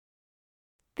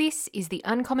This is the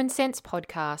Uncommon Sense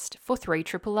podcast for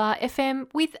 3RRR FM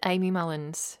with Amy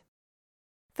Mullins.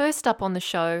 First up on the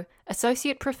show,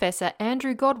 Associate Professor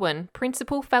Andrew Godwin,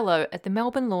 Principal Fellow at the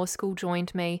Melbourne Law School,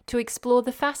 joined me to explore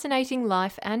the fascinating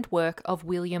life and work of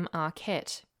William Ah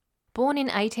Ket. Born in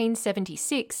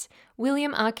 1876,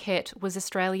 William Ah Ket was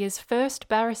Australia's first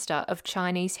barrister of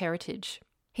Chinese heritage.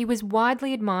 He was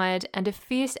widely admired and a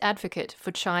fierce advocate for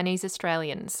Chinese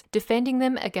Australians, defending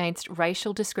them against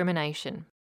racial discrimination.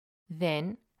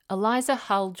 Then, Eliza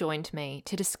Hull joined me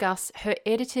to discuss her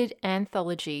edited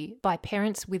anthology by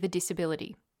parents with a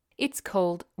disability. It's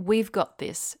called We've Got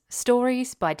This,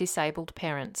 Stories by Disabled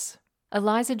Parents.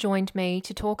 Eliza joined me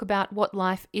to talk about what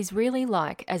life is really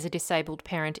like as a disabled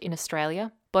parent in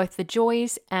Australia, both the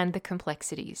joys and the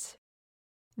complexities.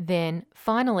 Then,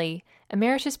 finally,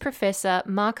 Emeritus Professor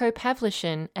Marko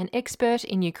Pavlyushin, an expert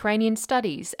in Ukrainian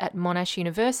studies at Monash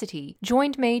University,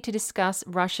 joined me to discuss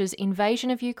Russia's invasion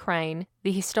of Ukraine,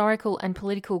 the historical and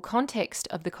political context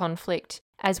of the conflict,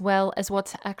 as well as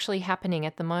what's actually happening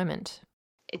at the moment.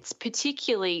 It's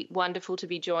particularly wonderful to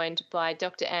be joined by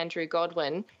Dr. Andrew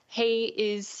Godwin. He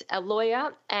is a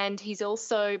lawyer and he's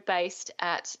also based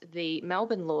at the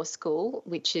Melbourne Law School,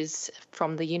 which is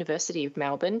from the University of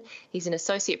Melbourne. He's an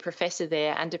associate professor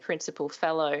there and a principal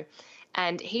fellow.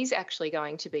 And he's actually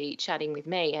going to be chatting with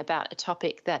me about a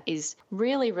topic that is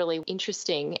really, really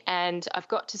interesting. And I've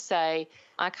got to say,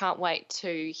 I can't wait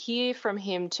to hear from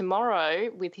him tomorrow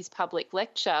with his public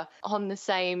lecture on the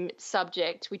same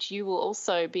subject, which you will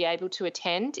also be able to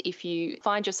attend if you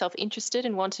find yourself interested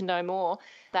and want to know more.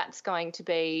 That's going to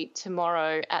be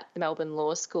tomorrow at the Melbourne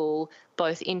Law School,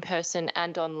 both in person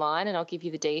and online, and I'll give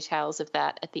you the details of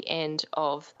that at the end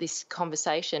of this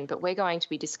conversation. But we're going to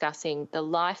be discussing the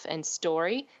life and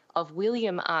story of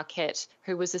William Ah Ket,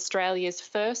 who was Australia's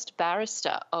first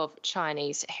barrister of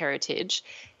Chinese heritage.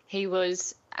 He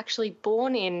was actually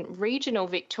born in regional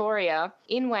Victoria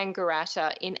in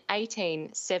Wangaratta in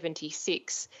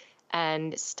 1876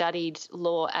 and studied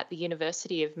law at the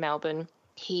University of Melbourne.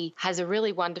 He has a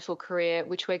really wonderful career,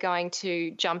 which we're going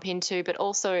to jump into, but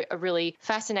also a really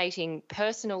fascinating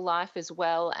personal life as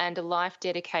well, and a life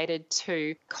dedicated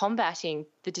to combating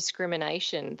the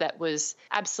discrimination that was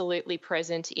absolutely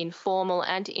present in formal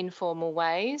and informal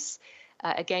ways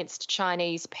against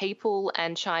Chinese people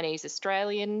and Chinese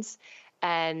Australians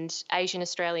and Asian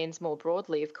Australians more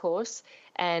broadly, of course.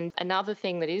 And another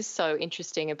thing that is so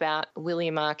interesting about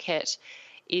William Ah Ket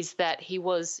is that he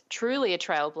was truly a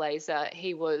trailblazer.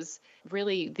 He was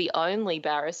really the only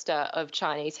barrister of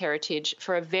Chinese heritage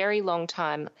for a very long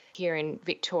time here in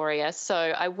Victoria. So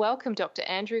I welcome Dr.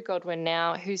 Andrew Godwin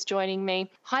now, who's joining me.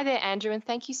 Hi there, Andrew, and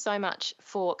thank you so much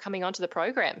for coming onto the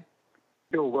program.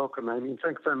 You're welcome, Amy.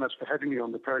 Thanks so much for having me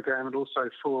on the program and also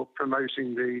for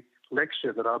promoting the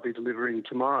lecture that I'll be delivering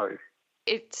tomorrow.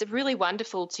 It's really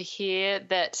wonderful to hear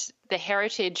that the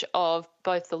heritage of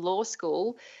both the law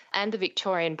school and the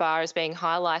Victorian bar is being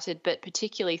highlighted, but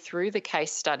particularly through the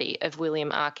case study of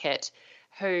William Ah Ket,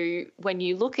 who, when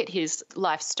you look at his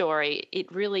life story, it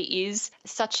really is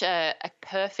such a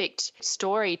perfect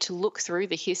story to look through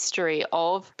the history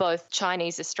of both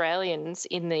Chinese Australians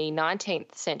in the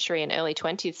 19th century and early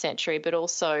 20th century, but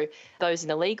also those in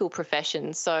the legal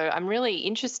profession. So I'm really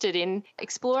interested in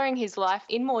exploring his life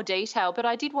in more detail, but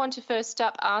I did want to first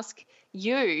up ask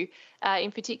you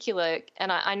in particular,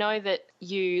 and I know that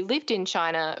you lived in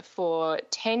China for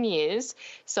 10 years,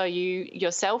 so you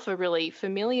yourself are really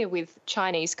familiar with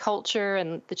Chinese culture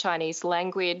and the Chinese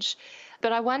language,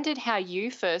 but I wondered how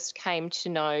you first came to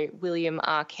know William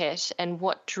Ah Ket and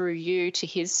what drew you to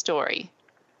his story.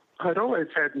 I'd always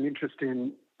had an interest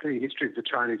in the history of the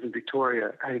Chinese in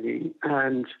Victoria, Amy,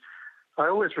 and I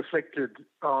always reflected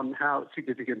on how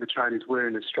significant the Chinese were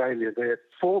in Australia. Their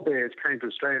forebears came to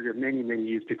Australia many, many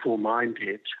years before mine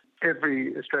did.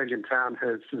 Every Australian town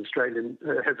has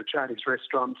a Chinese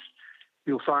restaurant.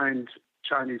 You'll find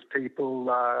Chinese people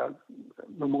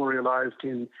memorialised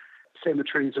in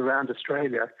cemeteries around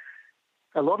Australia.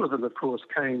 A lot of them, of course,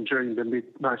 came during the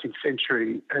mid-19th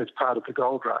century as part of the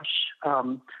gold rush.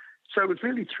 So it was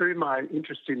really through my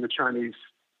interest in the Chinese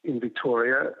in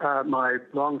Victoria, my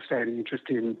long-standing interest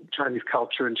in Chinese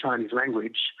culture and Chinese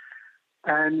language.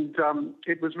 And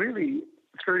it was really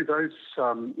through those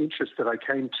interests that I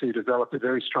came to develop a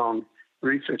very strong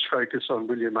research focus on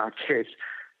William Ah Ket.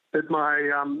 But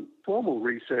my formal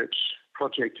research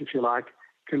project, if you like,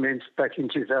 commenced back in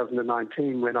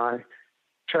 2019 when I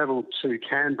travelled to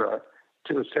Canberra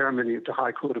to a ceremony at the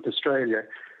High Court of Australia,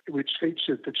 which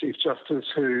featured the Chief Justice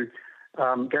who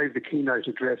gave the keynote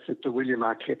address at the William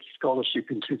Ah Ket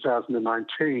Scholarship in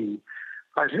 2019.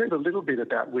 I'd heard a little bit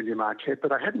about William Ah Ket,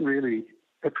 but I hadn't really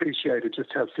appreciated just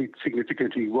how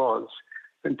significant he was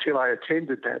until I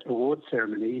attended that award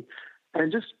ceremony.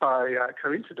 And just by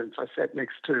coincidence, I sat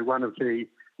next to one of the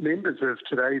members of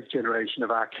today's generation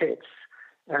of Ah Kets.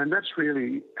 And that's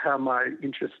really how my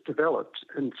interest developed.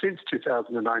 And since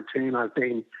 2019, I've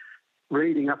been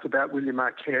reading up about William Ah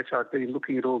Ket. I've been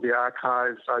looking at all the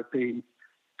archives. I've been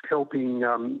helping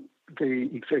the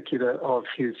executor of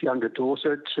his younger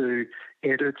daughter to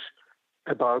edit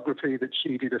a biography that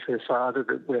she did of her father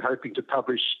that we're hoping to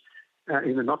publish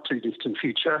in the not-too-distant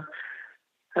future.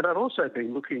 And I've also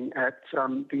been looking at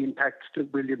the impact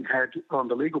that William had on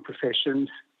the legal profession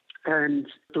and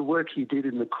the work he did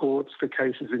in the courts for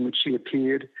cases in which he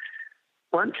appeared.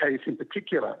 One case in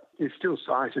particular is still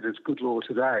cited as good law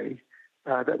today.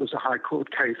 That was a High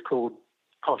Court case called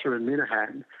Potter and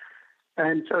Minahan.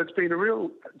 And so it's been a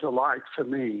real delight for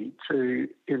me to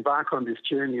embark on this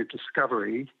journey of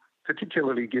discovery,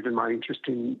 particularly given my interest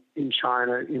in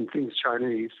China, in things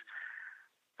Chinese.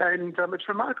 And it's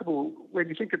remarkable when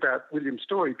you think about William's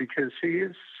story because he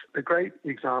is a great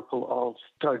example of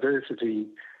diversity.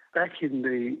 Back in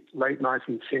the late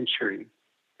 19th century,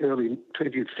 early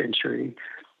 20th century,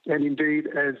 and indeed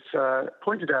as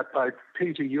pointed out by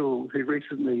Peter Yule, who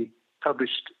recently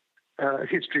published a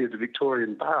history of the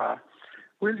Victorian bar,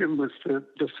 William was the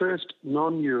first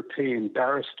non-European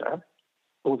barrister,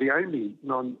 or the only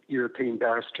non-European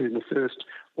barrister in the first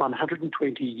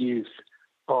 120 years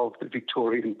of the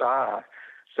Victorian bar.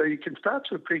 So you can start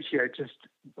to appreciate just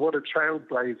what a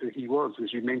trailblazer he was,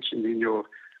 as you mentioned in your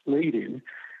lead-in,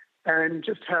 and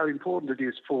just how important it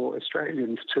is for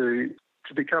Australians to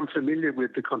become familiar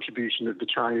with the contribution of the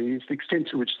Chinese, the extent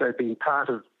to which they've been part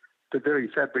of the very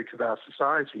fabric of our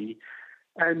society,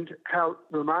 and how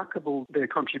remarkable their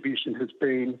contribution has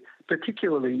been,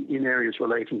 particularly in areas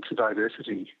relating to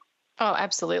diversity. Oh,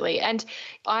 absolutely. And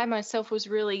I myself was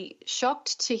really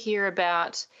shocked to hear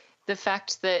about the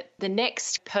fact that the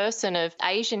next person of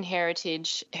Asian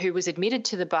heritage who was admitted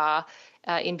to the bar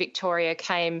in Victoria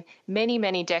came many,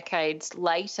 many decades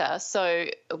later. So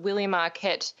William Ah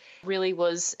Ket really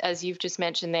was, as you've just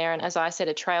mentioned there, and as I said,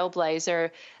 a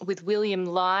trailblazer, with William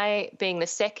Lai being the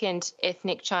second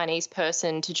ethnic Chinese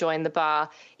person to join the bar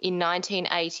in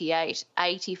 1988,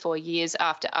 84 years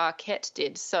after Ah Ket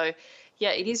did. So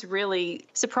yeah, it is really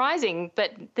surprising,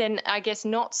 but then I guess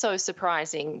not so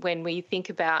surprising when we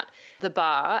think about the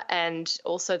bar and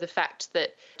also the fact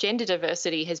that gender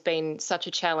diversity has been such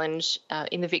a challenge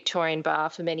in the Victorian bar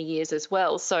for many years as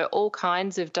well. So all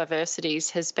kinds of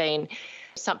diversities has been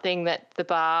something that the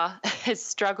bar has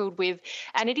struggled with.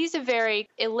 And it is a very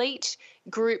elite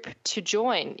group to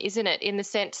join, isn't it, in the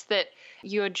sense that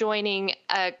you're joining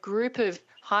a group of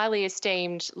highly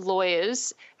esteemed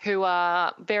lawyers who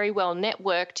are very well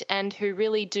networked and who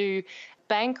really do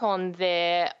bank on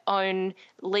their own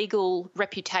legal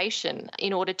reputation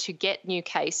in order to get new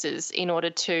cases, in order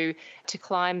to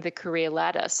climb the career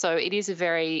ladder. So it is a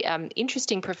very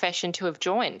interesting profession to have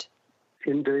joined.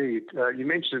 Indeed. You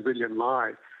mentioned William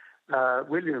Lai.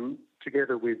 William,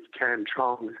 together with Can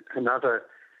Trong, another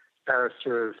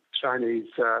barrister of Chinese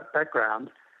background,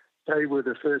 they were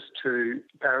the first two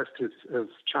barristers of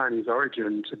Chinese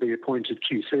origin to be appointed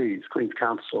QCs, Queen's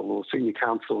Counsel or Senior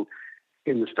Counsel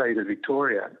in the state of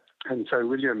Victoria. And so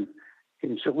William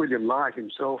Lai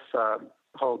himself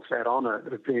holds that honour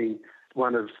of being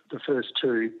one of the first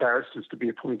two barristers to be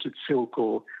appointed Silk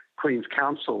or Queen's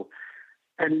Counsel.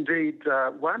 And indeed,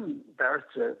 one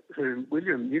barrister whom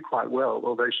William knew quite well,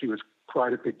 although she was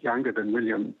quite a bit younger than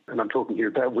William, and I'm talking here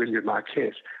about William Ah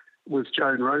Ket, was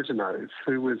Joan Rosenose,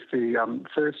 who was the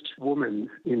first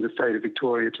woman in the state of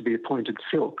Victoria to be appointed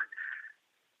Silk.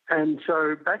 And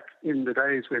so back in the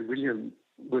days when William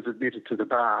was admitted to the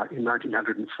bar in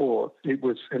 1904, it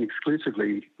was an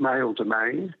exclusively male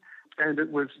domain, and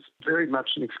it was very much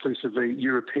an exclusively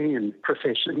European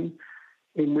profession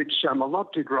in which a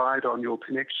lot did ride on your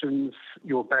connections,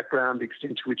 your background, the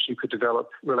extent to which you could develop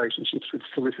relationships with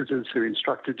solicitors who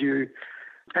instructed you.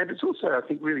 And it's also, I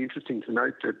think, really interesting to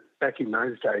note that back in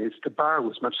those days, the bar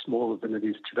was much smaller than it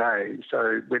is today.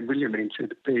 So when William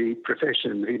entered the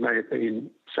profession, he may have been,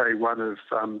 say, one of,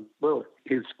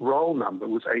 his roll number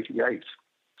was 88.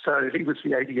 So he was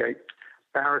the 88th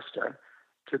barrister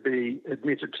to be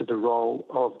admitted to the roll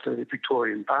of the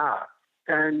Victorian bar.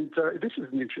 And this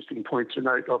is an interesting point to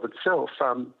note of itself.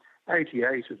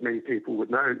 88, as many people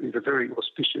would know, is a very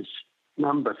auspicious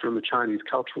number from a Chinese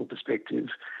cultural perspective.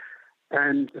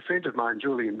 And a friend of mine,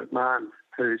 Julian McMahon,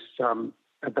 who's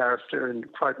a barrister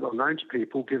and quite well known to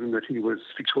people, given that he was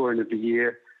Victorian of the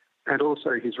Year and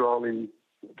also his role in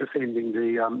defending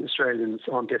the Australians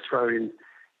on death row in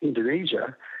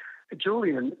Indonesia,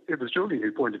 it was Julian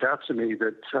who pointed out to me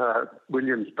that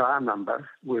William's bar number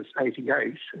was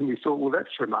 88, and we thought, well,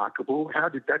 that's remarkable. How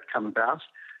did that come about?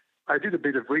 I did a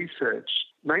bit of research,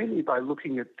 mainly by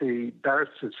looking at the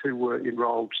barristers who were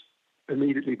enrolled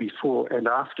immediately before and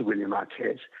after William Ah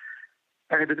Ket.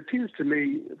 And it appears to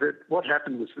me that what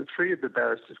happened was that three of the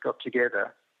barristers got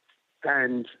together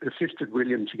and assisted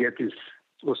William to get this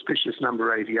auspicious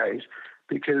number 88,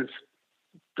 because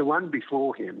the one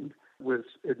before him was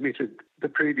admitted the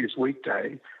previous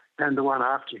weekday and the one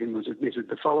after him was admitted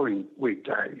the following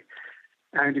weekday.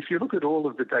 And if you look at all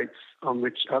of the dates on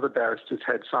which other barristers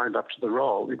had signed up to the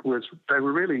role, they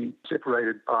were really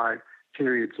separated by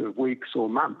periods of weeks or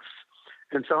months.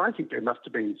 And so I think there must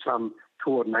have been some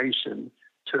coordination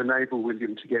to enable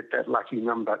William to get that lucky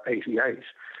number 88.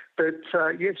 But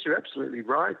yes, you're absolutely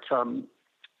right.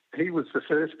 He was the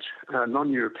first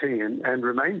non-European and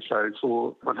remained so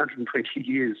for 120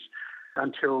 years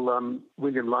until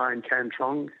William Lyon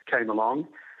Cantrong came along.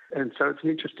 And so it's an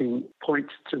interesting point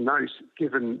to note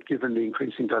given the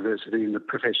increasing diversity in the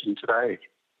profession today.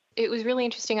 It was really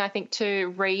interesting, I think,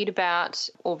 to read about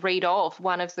or read of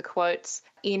one of the quotes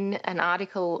in an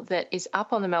article that is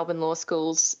up on the Melbourne Law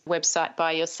School's website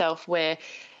by yourself, where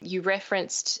you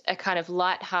referenced a kind of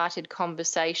light-hearted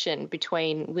conversation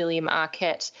between William Ah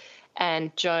Ket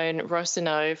and Joan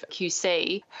Rosanov,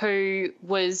 QC, who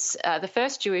was the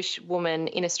first Jewish woman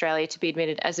in Australia to be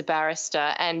admitted as a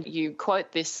barrister. And you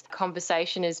quote this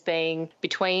conversation as being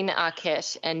between Ah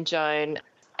Ket and Joan.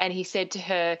 And he said to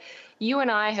her, "You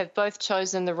and I have both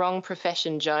chosen the wrong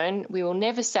profession, Joan. We will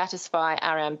never satisfy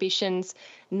our ambitions.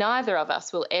 Neither of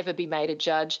us will ever be made a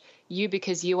judge. You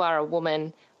because you are a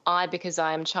woman, I because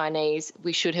I am Chinese.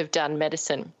 We should have done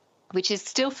medicine." Which is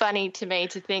still funny to me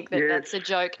to think that That's a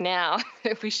joke now.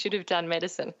 We should have done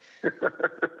medicine.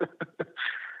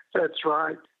 That's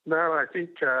right. No, I think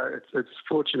it's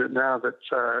fortunate now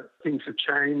that things have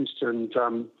changed, and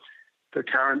the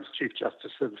current Chief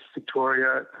Justice of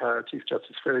Victoria, Chief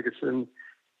Justice Ferguson,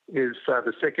 is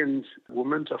the second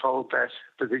woman to hold that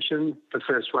position, the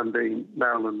first one being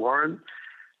Marilyn Warren.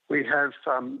 We have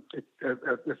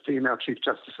a female Chief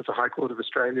Justice of the High Court of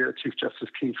Australia, Chief Justice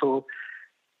Keefe.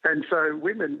 And so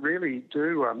women really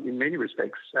do, in many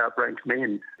respects, outrank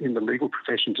men in the legal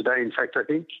profession today. In fact, I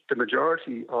think the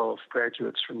majority of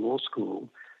graduates from law school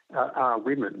are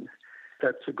women.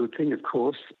 That's a good thing, of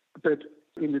course. But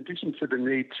in addition to the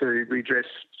need to redress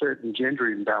certain gender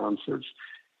imbalances,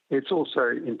 it's also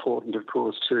important, of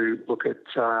course, to look at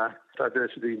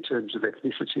diversity in terms of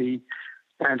ethnicity.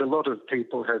 And a lot of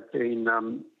people have been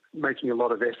making a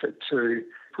lot of effort to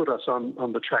put us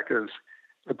on the track of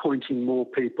appointing more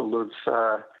people of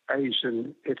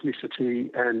Asian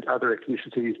ethnicity and other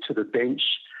ethnicities to the bench,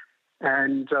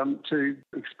 and to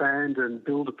expand and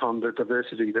build upon the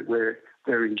diversity that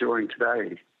we're enjoying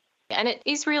today. And it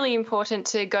is really important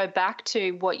to go back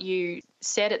to what you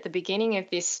said at the beginning of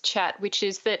this chat, which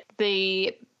is that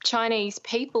the Chinese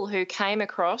people who came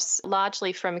across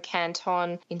largely from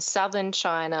Canton in southern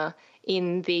China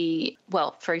in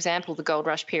for example, the Gold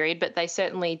Rush period, but they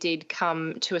certainly did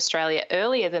come to Australia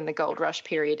earlier than the Gold Rush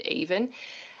period even.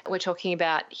 We're talking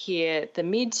about here the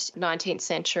mid-19th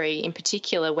century in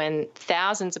particular, when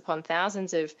thousands upon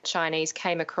thousands of Chinese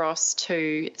came across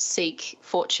to seek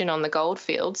fortune on the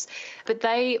goldfields. But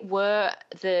they were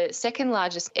the second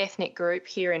largest ethnic group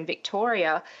here in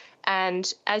Victoria,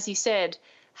 and as you said,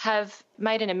 have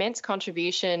made an immense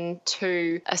contribution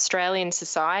to Australian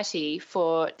society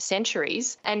for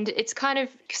centuries. And it's kind of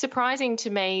surprising to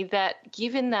me that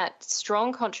given that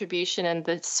strong contribution and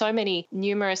the so many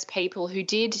numerous people who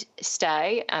did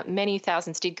stay, many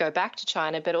thousands did go back to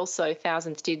China, but also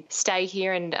thousands did stay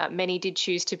here, and many did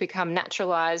choose to become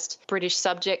naturalised British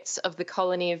subjects of the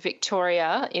colony of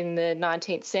Victoria in the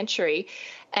 19th century.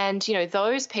 And, you know,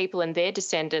 those people and their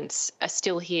descendants are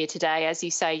still here today. As you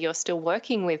say, you're still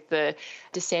working with the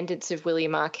descendants of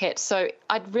William Ah Ket. So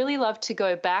I'd really love to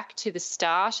go back to the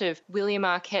start of William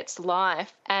Ah Ket's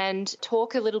life and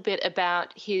talk a little bit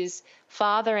about his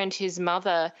father and his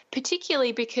mother,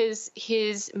 particularly because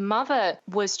his mother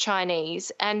was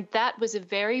Chinese, and that was a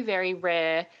very, very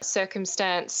rare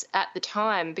circumstance at the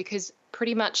time, because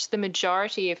pretty much the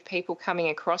majority of people coming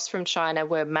across from China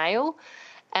were male.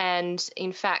 And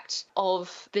in fact,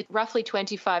 of the roughly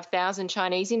 25,000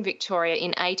 Chinese in Victoria in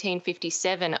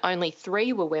 1857, only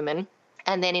 3 were women.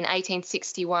 And then in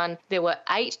 1861, there were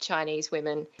 8 Chinese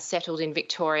women settled in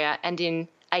Victoria. And in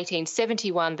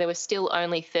 1871, there were still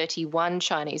only 31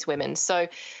 Chinese women. So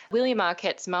William Ah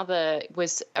Ket's mother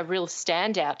was a real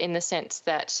standout in the sense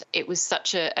that it was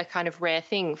such a kind of rare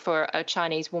thing for a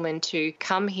Chinese woman to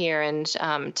come here and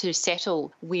to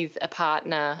settle with a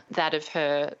partner, that of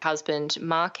her husband,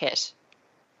 Ah Ket.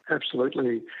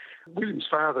 Absolutely. William's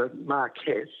father, Ah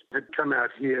Ket, had come out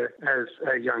here as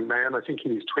a young man, I think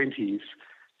in his 20s,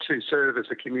 to serve as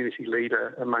a community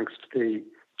leader amongst the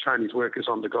Chinese workers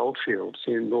on the goldfields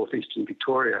in northeastern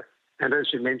Victoria. And as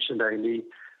you mentioned, Amy,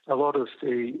 a lot of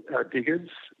the diggers,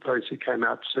 those who came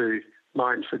out to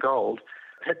mine for gold,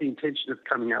 had the intention of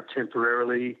coming out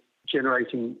temporarily,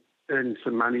 earning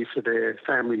some money for their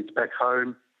families back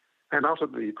home. And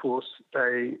ultimately, of course,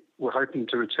 they were hoping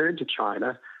to return to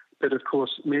China. But of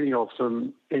course, many of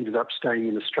them ended up staying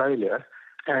in Australia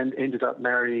and ended up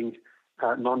marrying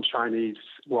non-Chinese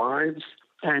wives.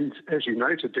 And as you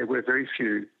noted, there were very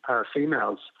few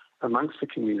females amongst the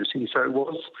community. So it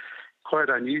was quite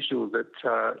unusual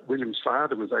that William's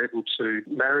father was able to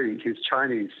marry his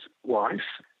Chinese wife.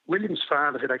 William's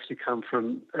father had actually come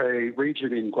from a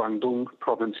region in Guangdong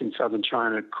province in southern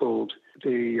China called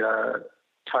the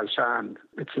Taishan.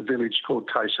 It's a village called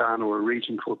Taishan, or a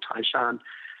region called Taishan.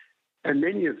 And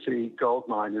many of the gold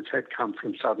miners had come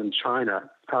from southern China,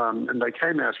 and they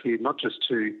came out here not just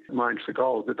to mine for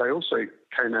gold, but they also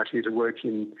came out here to work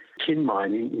in tin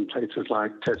mining in places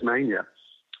like Tasmania.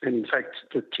 And in fact,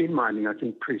 the tin mining, I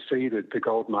think, preceded the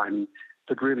gold mining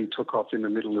that really took off in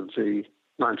the middle of the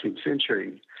 19th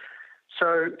century.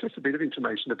 So just a bit of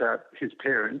information about his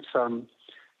parents. And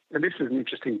this is an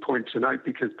interesting point to note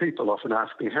because people often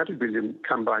ask me, how did William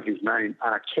come by his name,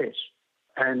 Ah Ket?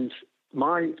 And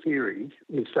my theory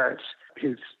is that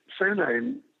his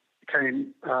surname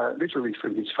came literally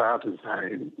from his father's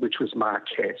name, which was Ma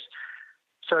Ket.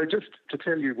 So just to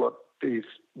tell you what these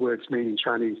words mean in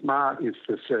Chinese, Ma is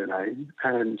the surname,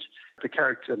 and the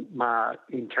character Ma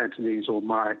in Cantonese or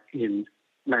Ma in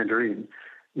Mandarin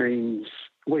means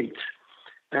wheat.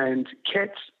 And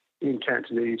Ket in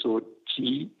Cantonese or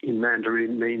Ji in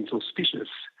Mandarin means auspicious.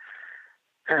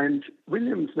 And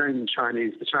William's name in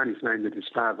Chinese, the Chinese name that his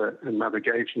father and mother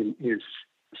gave him, is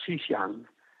Xixiang,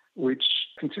 which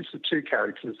consists of two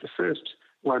characters. The first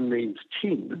one means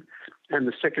tin, and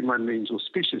the second one means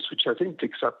auspicious, which I think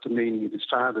picks up the meaning of his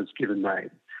father's given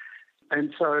name.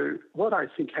 And so what I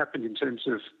think happened in terms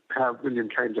of how William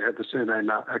came to have the surname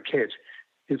Ah Ket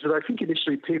is that I think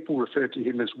initially people referred to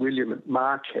him as William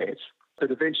Ma Ket,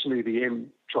 but eventually the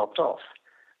M dropped off.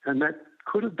 And that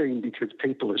could have been because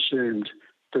people assumed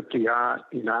that the R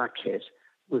in Ah Ket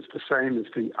was the same as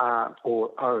the R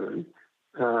or O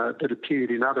that appeared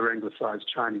in other anglicised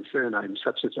Chinese surnames,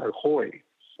 such as Ahoy,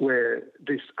 where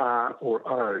this R or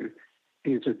O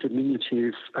is a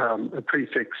diminutive, a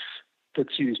prefix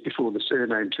that's used before the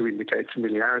surname to indicate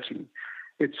familiarity.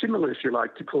 It's similar, if you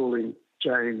like, to calling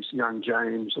James young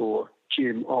James or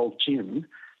Jim old Jim,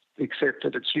 except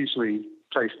that it's usually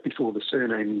placed before the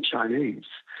surname in Chinese.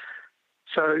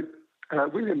 So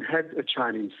William had a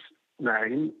Chinese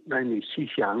name, namely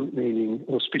Xixiang, meaning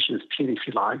auspicious tin, if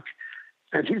you like,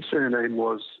 and his surname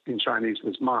was, in Chinese,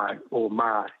 was Mai, or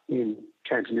Ma in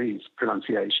Cantonese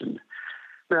pronunciation.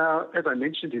 Now, as I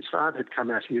mentioned, his father had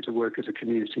come out here to work as a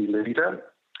community leader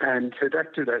and had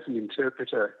acted as an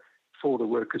interpreter for the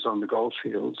workers on the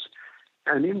goldfields,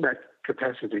 and in that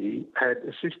capacity had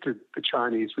assisted the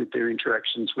Chinese with their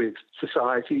interactions with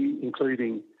society,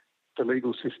 including the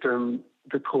legal system,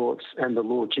 the courts and the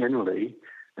law generally.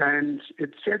 And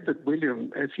it's said that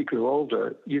William, as he grew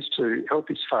older, used to help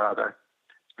his father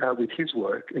with his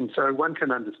work. And so one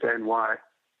can understand why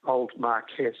old Ma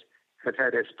Ket had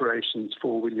had aspirations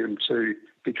for William to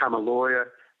become a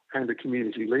lawyer and a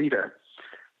community leader.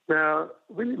 Now,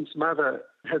 William's mother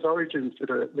has origins that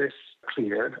are less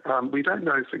clear. We don't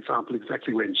know, for example,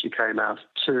 exactly when she came out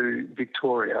to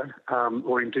Victoria,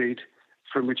 or indeed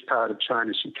from which part of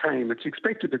China she came. It's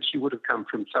expected that she would have come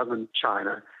from southern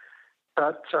China,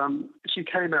 but she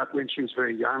came out when she was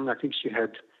very young. I think she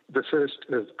had the first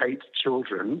of 8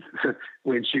 children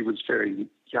when she was very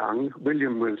young.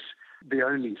 William was the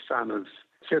only son of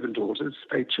 7 daughters,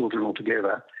 8 children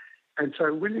altogether. And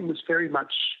so William was very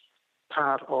much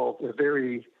part of a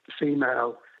very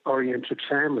female-oriented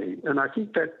family. And I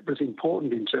think that was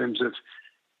important in terms of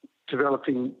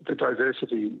developing the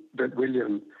diversity that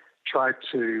William tried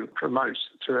to promote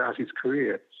throughout his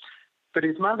career. But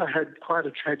his mother had quite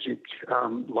a tragic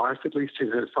life, at least in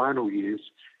her final years,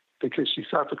 because she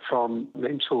suffered from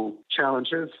mental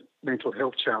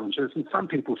health challenges, and some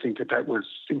people think that that was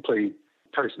simply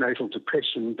postnatal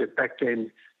depression, but back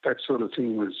then that sort of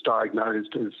thing was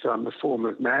diagnosed as a form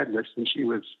of madness, and she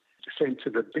was sent to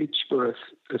the Beechworth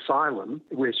Asylum,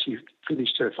 where she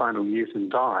finished her final years and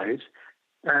died.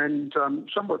 And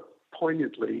somewhat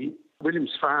poignantly,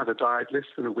 William's father died less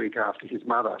than a week after his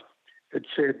mother had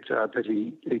said that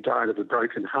he died of a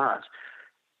broken heart.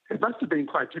 It must have been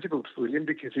quite difficult for William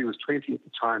because he was 20 at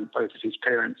the time both of his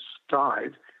parents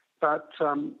died. But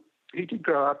he did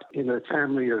grow up in a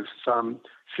family of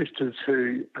sisters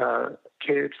who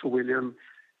cared for William,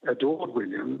 adored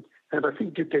William, and I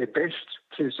think did their best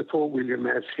to support William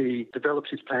as he developed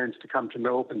his plans to come to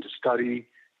Melbourne to study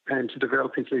and to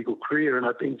develop his legal career. And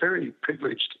I've been very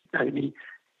privileged, Amy,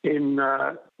 in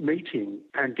meeting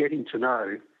and getting to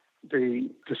know the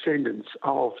descendants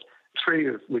of three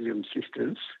of William's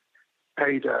sisters,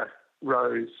 Ada,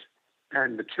 Rose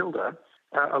and Matilda,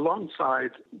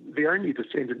 alongside the only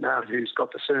descendant now who's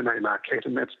got the surname Ah Ket,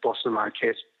 and that's Blossom Ah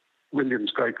Ket,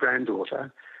 William's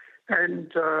great-granddaughter.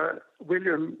 And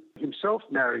William himself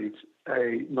married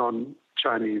a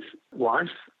non-Chinese wife,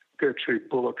 Gertrude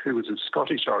Bullock, who was of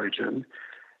Scottish origin,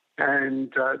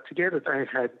 and together they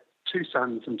had 2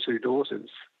 sons and 2 daughters.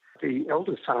 The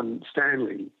elder son,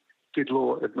 Stanley, did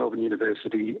law at Melbourne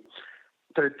University,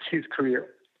 but his career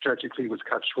tragically was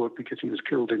cut short because he was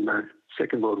killed in the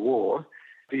Second World War.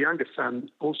 The younger son,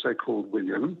 also called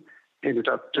William, ended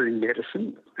up doing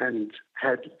medicine and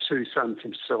had 2 sons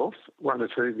himself, one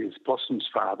of whom is Blossom's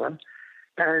father.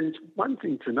 And one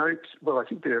thing to note, well, I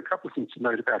think there are a couple of things to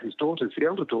note about his daughters. The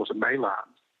elder daughter, Maylan,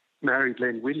 married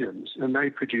Len Williams, and they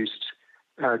produced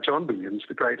John Williams,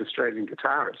 the great Australian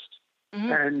guitarist.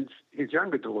 Mm-hmm. And his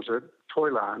younger daughter,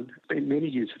 Toylan, spent many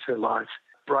years of her life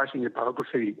writing a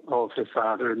biography of her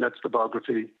father, and that's the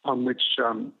biography on which,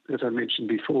 as I mentioned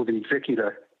before, the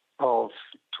executor of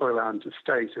Toylan's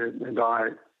estate and I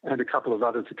and a couple of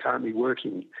others are currently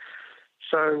working.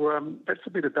 So that's a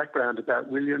bit of background about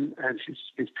William and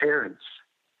his parents.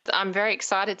 I'm very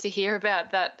excited to hear about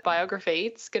that biography.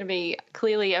 It's going to be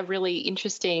clearly a really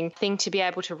interesting thing to be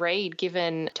able to read,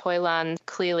 given Toylan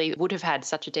clearly would have had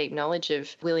such a deep knowledge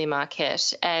of William Ah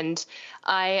Ket. And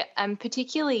I am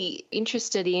particularly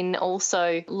interested in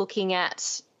also looking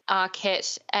at Ah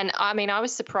Ket. And I mean, I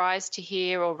was surprised to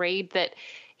hear or read that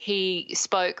he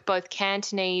spoke both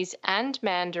Cantonese and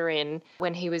Mandarin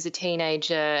when he was a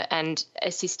teenager and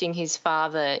assisting his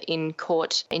father in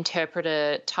court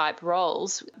interpreter type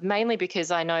roles, mainly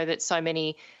because I know that so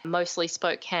many mostly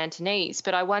spoke Cantonese.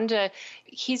 But I wonder,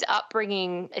 his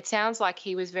upbringing, it sounds like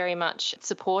he was very much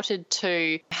supported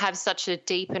to have such a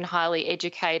deep and highly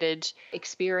educated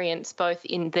experience, both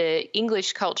in the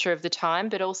English culture of the time,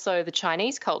 but also the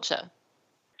Chinese culture.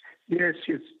 Yes,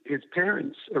 his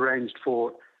parents arranged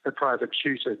for a private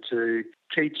tutor to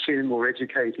teach him or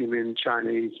educate him in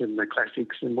Chinese and the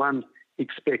classics, and one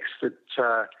expects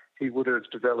that he would have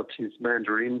developed his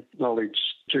Mandarin knowledge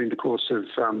during the course of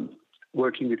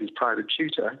working with his private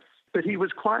tutor. But he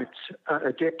was quite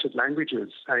adept at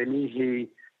languages, Amy. He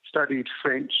studied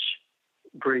French,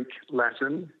 Greek,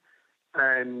 Latin,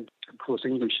 and, of course,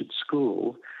 English at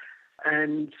school.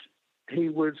 And he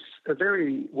was a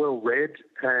very well-read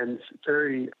and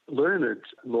very learned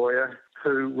lawyer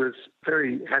who was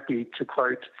very happy to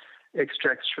quote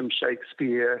extracts from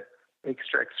Shakespeare,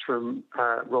 extracts from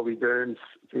Robbie Burns,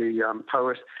 the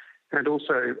poet, and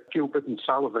also Gilbert and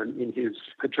Sullivan in his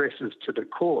addresses to the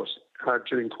court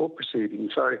during court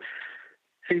proceedings. So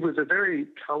he was a very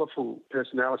colourful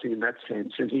personality in that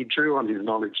sense, and he drew on his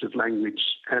knowledge of language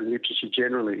and literature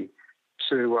generally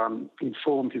to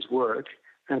inform his work,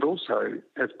 and also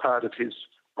as part of his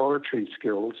oratory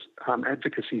skills,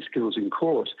 advocacy skills in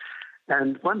court.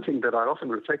 And one thing that I often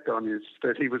reflect on is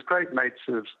that he was great mates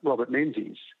of Robert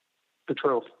Menzies, the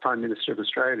 12th Prime Minister of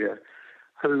Australia,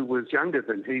 who was younger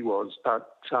than he was,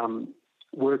 but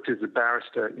worked as a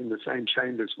barrister in the same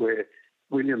chambers where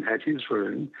William had his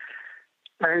room.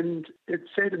 And it's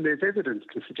said, and there's evidence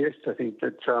to suggest, I think,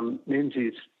 that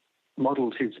Menzies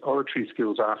modelled his oratory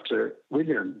skills after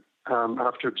William,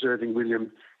 after observing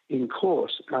William in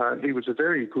court. He was a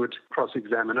very good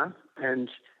cross-examiner, and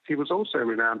he was also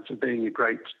renowned for being a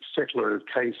great settler of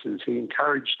cases. He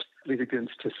encouraged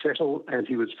litigants to settle, and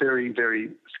he was very,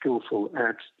 very skillful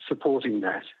at supporting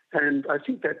that. And I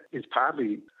think that is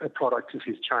partly a product of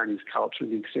his Chinese culture,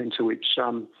 the extent to which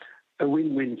a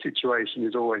win-win situation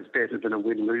is always better than a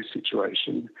win-lose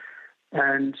situation.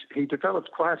 And he developed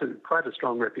quite a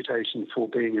strong reputation for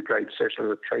being a great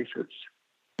settler of cases.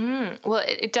 Well,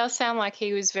 it does sound like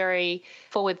he was very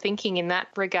forward-thinking in that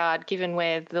regard, given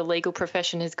where the legal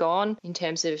profession has gone in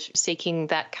terms of seeking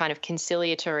that kind of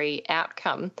conciliatory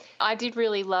outcome. I did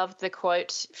really love the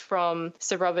quote from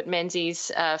Sir Robert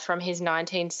Menzies from his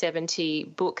 1970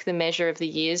 book, The Measure of the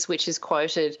Years, which is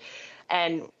quoted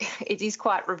And it is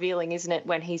quite revealing, isn't it,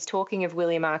 when he's talking of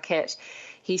William Ah Ket.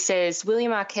 He says,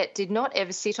 William Ah Ket did not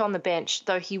ever sit on the bench,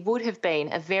 though he would have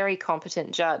been a very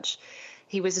competent judge.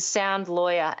 He was a sound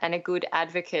lawyer and a good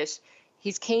advocate.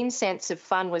 His keen sense of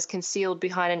fun was concealed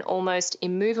behind an almost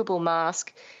immovable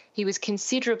mask. He was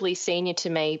considerably senior to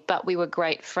me, but we were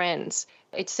great friends.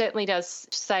 It certainly does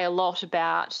say a lot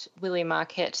about William Ah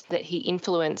Ket that he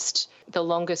influenced the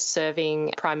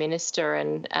longest-serving Prime Minister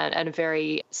and a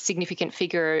very significant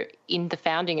figure in the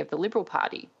founding of the Liberal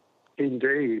Party.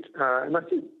 Indeed. And I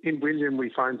think in William we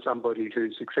find somebody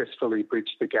who successfully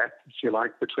bridged the gap, if you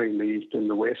like, between the East and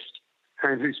the West,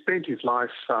 and who spent his life,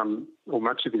 or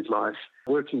much of his life,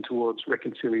 working towards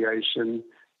reconciliation,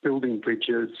 building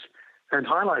bridges, and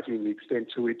highlighting the extent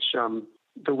to which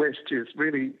the West is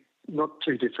really not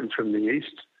too different from the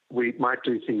East. We might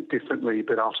do things differently,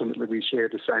 but ultimately we share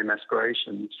the same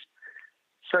aspirations.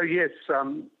 So yes,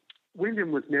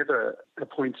 William was never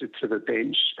appointed to the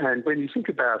bench, and when you think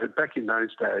about it, back in those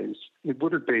days, it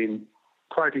would have been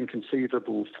quite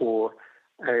inconceivable for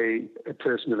a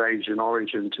person of Asian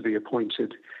origin to be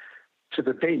appointed to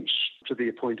the bench, to be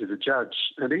appointed a judge.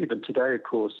 And even today, of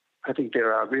course, I think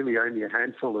there are really only a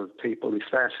handful of people, if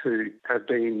that, who have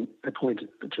been appointed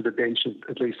to the bench of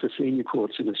at least the senior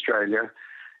courts in Australia.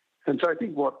 And so I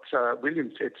think what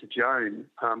William said to Joan,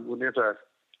 we'll never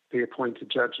be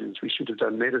appointed judges, we should have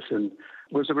done medicine,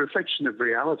 was a reflection of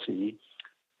reality.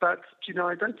 But,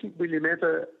 I don't think William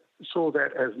ever saw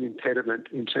that as an impediment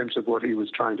in terms of what he was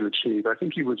trying to achieve. I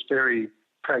think he was very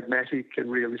pragmatic and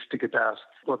realistic about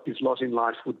what his lot in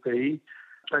life would be.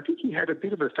 I think he had a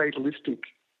bit of a fatalistic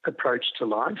approach to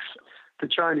life. The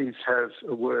Chinese have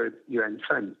a word, yuan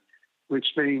fan, which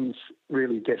means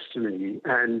really destiny.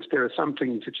 And there are some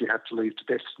things that you have to leave to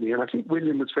destiny. And I think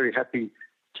William was very happy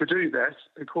to do that.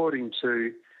 According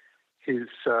to his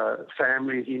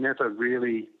family, he never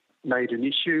really made an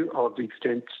issue of the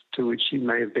extent to which he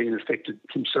may have been affected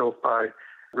himself by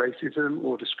racism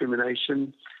or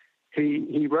discrimination.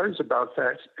 He rose above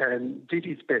that and did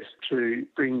his best to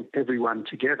bring everyone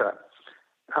together.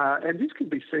 And this can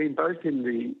be seen both in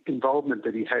the involvement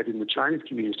that he had in the Chinese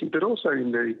community, but also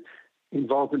in the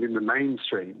involvement in the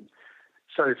mainstream.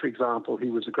 So, for example, he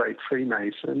was a great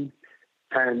Freemason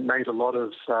and made a lot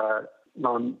of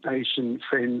non-Asian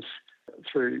friends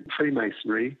through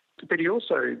Freemasonry. But he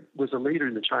also was a leader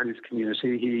in the Chinese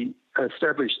community. He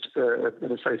established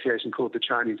an association called the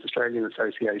Chinese Australian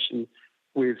Association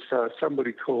with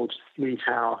somebody called Mi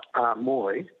Hao Ah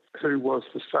Moy, who was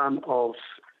the son of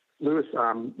Louis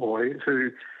Moy, who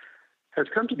has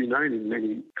come to be known in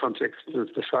many contexts as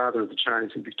the father of the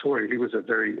Chinese in Victoria. He was a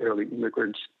very early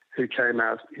immigrant who came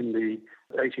out in the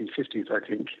 1850s, I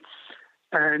think.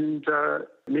 And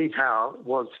Mi Hao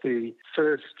was the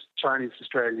first Chinese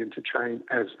Australian to train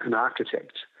as an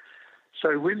architect.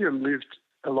 So William lived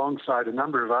alongside a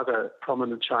number of other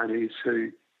prominent Chinese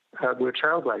who were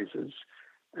trailblazers,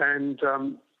 and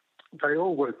they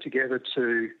all worked together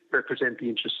to represent the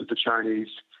interests of the Chinese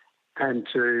and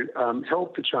to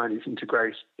help the Chinese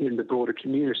integrate in the broader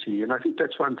community. And I think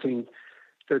that's one thing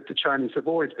that the Chinese have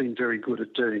always been very good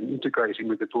at doing, integrating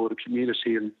with the broader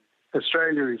community, and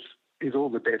Australia is all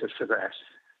the better for that.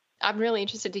 I'm really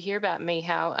interested to hear about Mi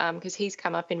Hao because he's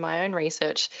come up in my own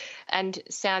research and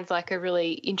sounds like a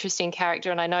really interesting character.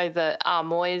 And I know the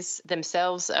Moys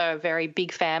themselves are a very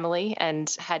big family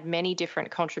and had many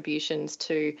different contributions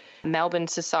to Melbourne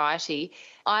society.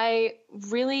 I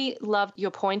really loved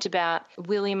your point about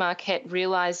William Ah Ket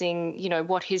realising,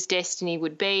 what his destiny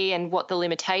would be and what the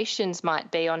limitations might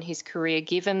be on his career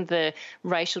given the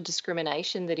racial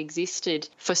discrimination that existed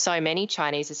for so many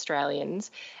Chinese Australians.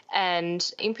 And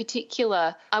in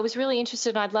particular, I was really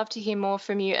interested, and I'd love to hear more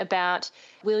from you about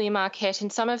William Ah Ket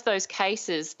and some of those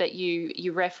cases that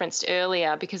you referenced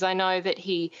earlier, because I know that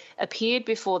he appeared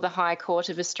before the High Court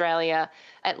of Australia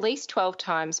at least 12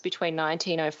 times between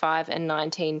 1905 and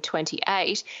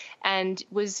 1928 and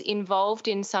was involved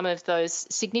in some of those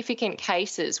significant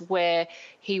cases where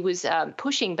he was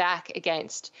pushing back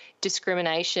against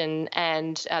discrimination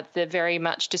and the very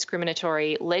much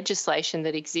discriminatory legislation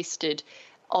that existed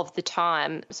of the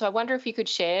time. So I wonder if you could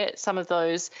share some of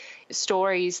those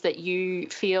stories that you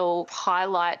feel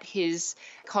highlight his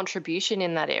contribution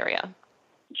in that area.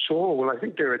 Sure. Well, I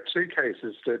think there are two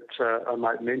cases that I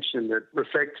might mention that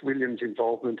reflect William's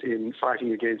involvement in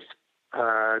fighting against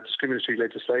discriminatory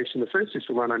legislation. The first is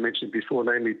the one I mentioned before,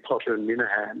 namely Potter and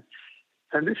Minahan.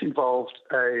 And this involved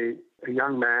a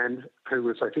young man who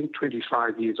was, I think,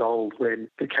 25 years old when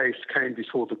the case came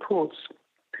before the courts.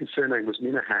 His surname was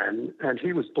Minahan, and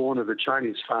he was born of a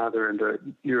Chinese father and a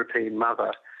European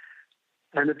mother.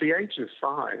 And at the age of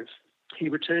 5, he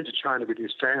returned to China with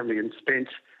his family and spent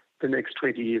the next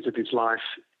 20 years of his life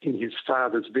in his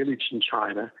father's village in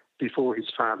China before his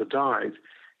father died.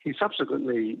 He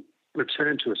subsequently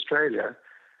returned to Australia,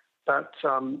 but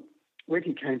when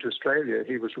he came to Australia,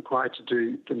 he was required to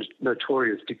do the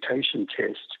notorious dictation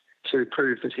test to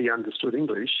prove that he understood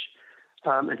English.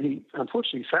 And he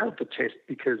unfortunately failed the test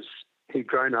because he'd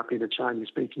grown up in a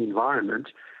Chinese-speaking environment,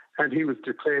 and he was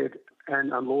declared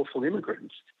an unlawful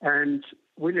immigrant. And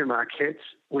William Ah Ket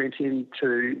went in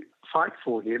to fight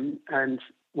for him, and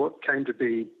what came to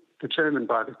be determined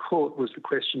by the court was the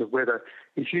question of whether,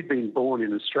 if you'd been born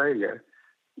in Australia,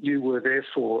 you were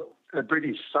therefore a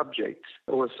British subject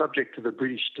or a subject of a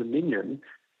British dominion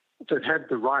that had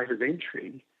the right of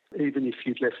entry, even if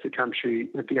you'd left the country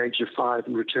at the age of 5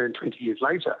 and returned 20 years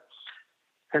later.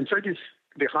 And so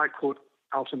the High Court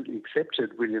ultimately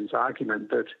accepted William's argument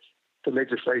that the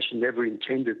legislation never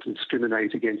intended to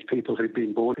discriminate against people who'd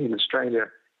been born in Australia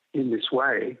in this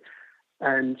way.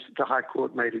 And the High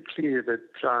Court made it clear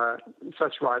that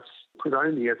such rights could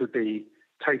only ever be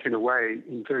taken away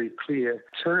in very clear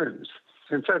terms.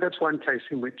 And so that's one case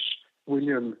in which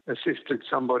William assisted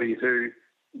somebody who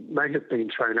may have been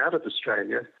thrown out of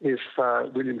Australia if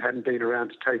William hadn't been around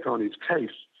to take on his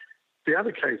case. The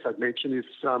other case I'd mention is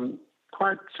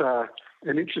quite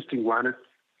an interesting one.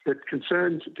 It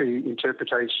concerns the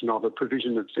interpretation of a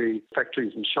provision of the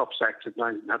Factories and Shops Act of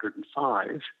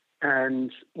 1905.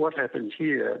 And what happened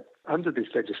here, under this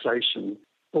legislation,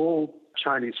 all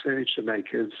Chinese furniture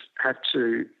makers had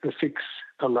to affix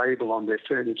a label on their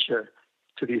furniture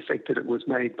to the effect that it was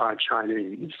made by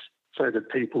Chinese, so that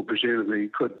people presumably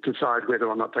could decide whether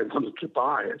or not they wanted to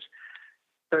buy it.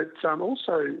 But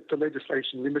also the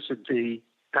legislation limited the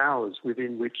hours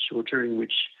within which or during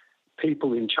which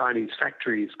people in Chinese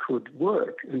factories could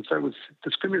work. And so it was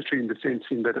discriminatory in the sense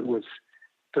in that it was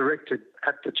directed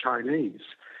at the Chinese.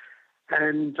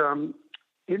 And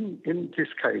in this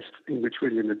case in which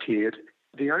William appeared,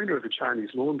 the owner of a Chinese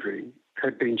laundry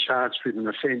had been charged with an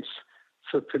offence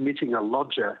for permitting a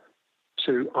lodger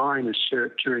to iron a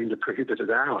shirt during the prohibited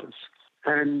hours.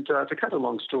 And to cut a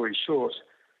long story short,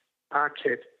 Ah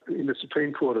Ket, in the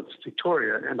Supreme Court of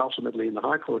Victoria and ultimately in the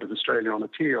High Court of Australia on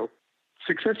appeal,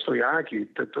 successfully argued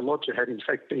that the lodger had in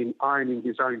fact been ironing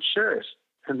his own shirt,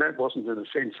 and that wasn't an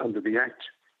offence under the Act,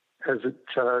 as it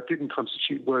didn't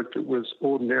constitute work that was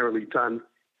ordinarily done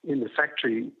in the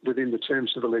factory within the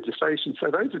terms of the legislation.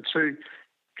 So those are two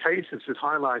cases that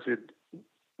highlighted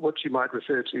what you might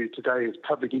refer to today as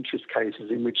public interest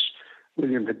cases in which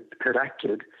William had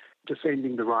acted,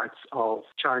 defending the rights of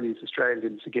Chinese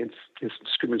Australians against this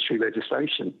discriminatory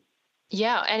legislation.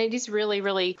 Yeah, and it is really,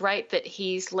 really great that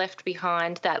he's left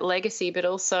behind that legacy, but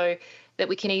also that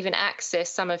we can even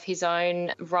access some of his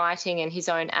own writing and his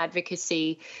own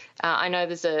advocacy. I know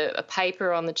there's a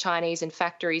paper on the Chinese and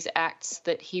Factories Acts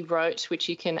that he wrote, which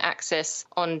you can access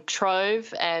on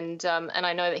Trove, and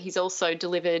I know that he's also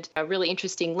delivered a really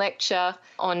interesting lecture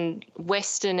on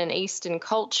Western and Eastern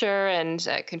culture and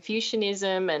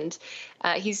Confucianism, and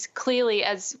he's clearly,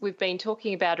 as we've been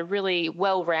talking about, a really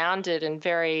well-rounded and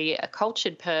very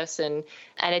cultured person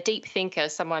and a deep thinker,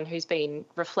 someone who's been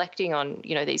reflecting on,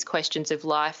 these questions of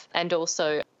life and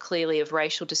also clearly of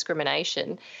racial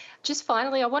discrimination. Just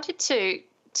finally, I wanted to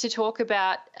talk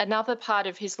about another part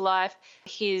of his life,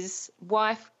 his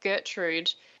wife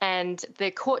Gertrude, and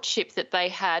the courtship that they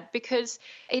had, because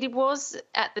it was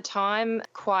at the time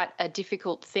quite a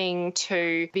difficult thing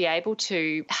to be able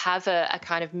to have a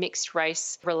kind of mixed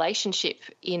race relationship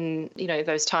in,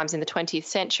 those times in the 20th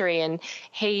century. And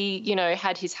he,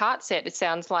 had his heart set, it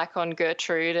sounds like, on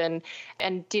Gertrude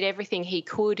and did everything he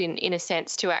could in a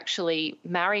sense to actually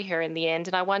marry her in the end.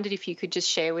 And I wondered if you could just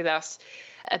share with us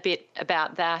a bit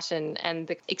about that and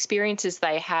the experiences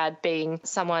they had being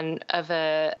someone of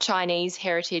a Chinese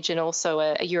heritage and also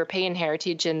a European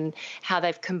heritage, and how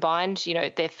they've combined,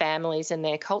 their families and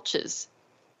their cultures.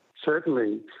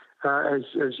 Certainly. As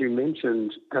you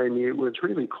mentioned, Amy, it was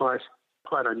really quite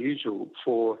unusual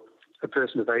for a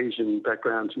person of Asian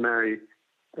background to marry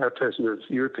a person of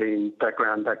European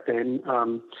background back then.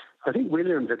 I think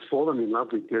William had fallen in love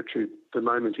with Gertrude the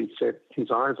moment he'd set his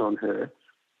eyes on her.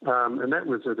 And that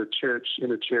was at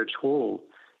in a church hall,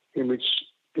 in which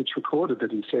it's recorded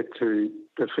that he said to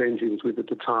the friend he was with at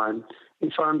the time,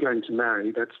 "If I'm going to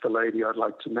marry, that's the lady I'd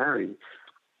like to marry."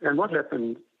 And what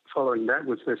happened following that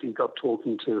was that he got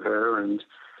talking to her and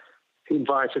he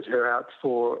invited her out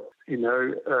for,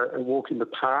 a walk in the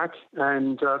park.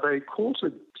 And they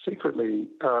courted secretly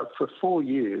for 4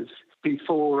 years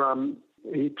before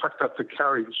he plucked up the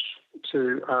courage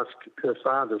to ask her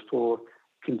father for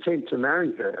consent to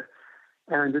marry her.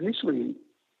 And initially,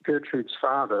 Gertrude's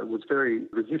father was very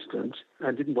resistant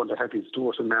and didn't want to have his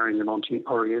daughter marrying an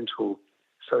Oriental,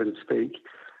 so to speak.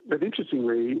 But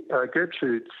interestingly,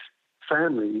 Gertrude's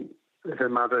family, her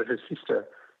mother, her sister,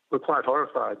 were quite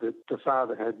horrified that the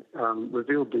father had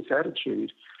revealed this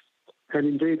attitude. And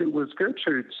indeed, it was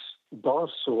Gertrude's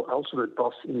boss or ultimate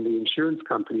boss in the insurance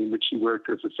company in which she worked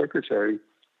as a secretary,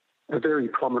 a very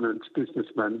prominent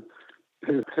businessman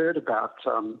who heard about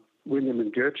William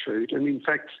and Gertrude. And in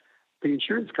fact, the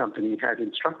insurance company had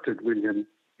instructed William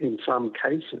in some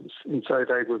cases. And so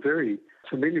they were very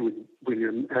familiar with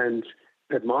William and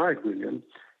admired William.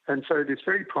 And so this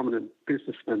very prominent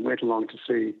businessman went along to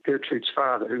see Gertrude's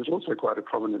father, who was also quite a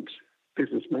prominent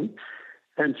businessman,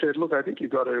 and said, look, I think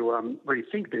you've got to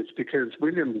rethink this because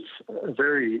William's a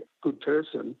very good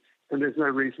person and there's no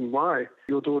reason why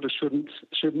your daughter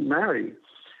shouldn't marry.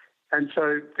 And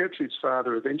so Gertrude's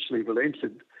father eventually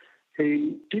relented.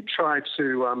 He did try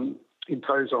to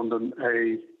impose on them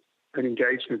an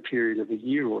engagement period of a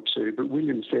year or two, but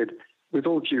William said, with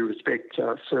all due respect,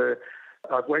 sir,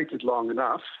 I've waited long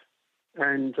enough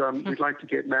and we'd like to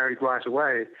get married right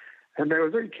away. And they were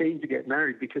very keen to get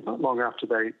married because not long after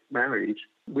they married,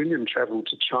 William travelled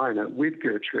to China with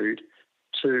Gertrude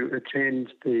to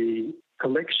attend the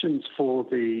elections for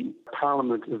the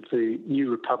Parliament of the New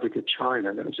Republic of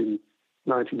China. That was in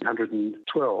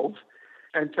 1912.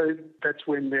 And so that's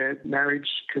when their marriage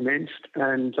commenced.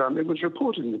 And it was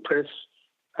reported in the press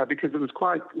because it was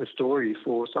quite a story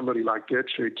for somebody like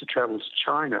Gertrude to travel to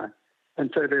China.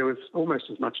 And so there was almost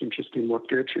as much interest in what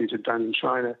Gertrude had done in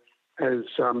China as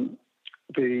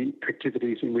the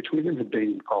activities in which William had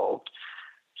been involved.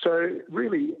 So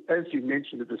really, as you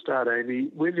mentioned at the start, Amy,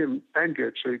 William and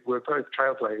Gertrude were both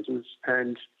trailblazers,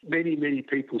 and many, many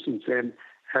people since then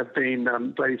have been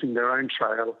blazing their own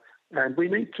trail. And we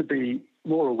need to be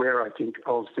more aware, I think,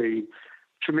 of the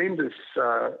tremendous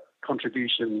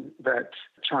contribution that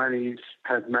Chinese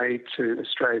have made to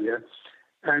Australia.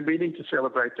 And we need to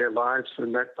celebrate their lives,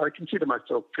 and that I consider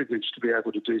myself privileged to be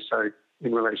able to do so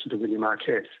in relation to William Ah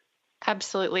Ket.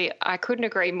 Absolutely. I couldn't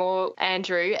agree more,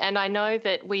 Andrew. And I know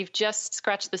that we've just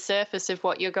scratched the surface of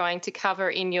what you're going to cover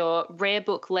in your Rare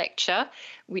Book lecture,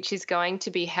 which is going to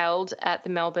be held at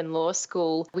the Melbourne Law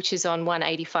School, which is on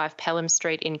 185 Pelham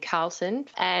Street in Carlton.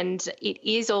 And it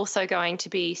is also going to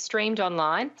be streamed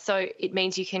online. So it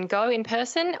means you can go in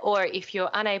person, or if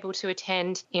you're unable to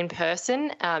attend in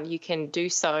person, you can do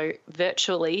so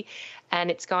virtually. And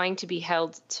it's going to be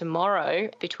held tomorrow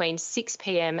between 6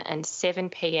 p.m. and 7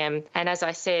 p.m. And as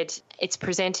I said, it's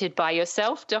presented by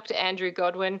yourself, Dr. Andrew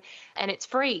Godwin, and it's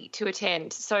free to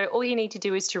attend. So all you need to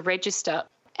do is to register.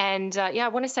 And I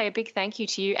want to say a big thank you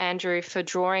to you, Andrew, for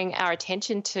drawing our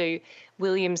attention to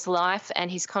William's life and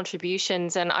his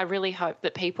contributions. And I really hope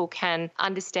that people can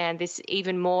understand this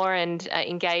even more and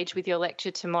engage with your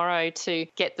lecture tomorrow to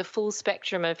get the full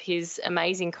spectrum of his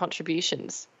amazing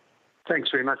contributions. Thanks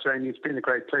very much, Amy. It's been a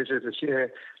great pleasure to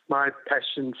share my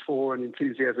passion for and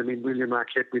enthusiasm in William Ah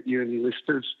Ket with you and your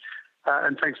listeners.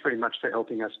 And thanks very much for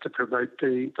helping us to promote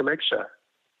the lecture.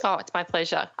 Oh, it's my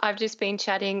pleasure. I've just been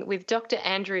chatting with Dr.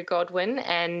 Andrew Godwin,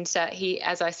 and he,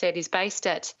 as I said, is based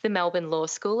at the Melbourne Law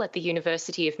School at the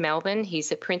University of Melbourne.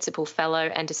 He's a principal fellow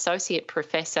and associate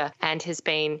professor and has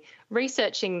been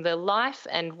researching the life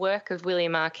and work of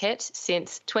William Ah Ket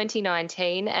since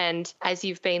 2019. And as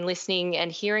you've been listening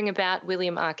and hearing about,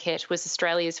 William Ah Ket was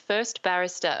Australia's first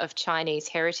barrister of Chinese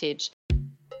heritage.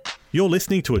 You're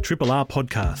listening to a Triple R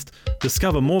podcast.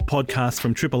 Discover more podcasts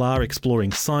from Triple R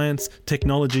exploring science,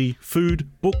 technology, food,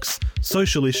 books,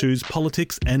 social issues,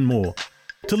 politics, and more.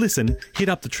 To listen, hit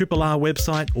up the Triple R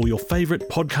website or your favourite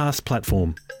podcast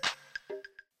platform.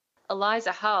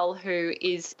 Eliza Hull, who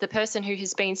is the person who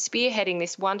has been spearheading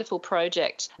this wonderful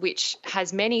project, which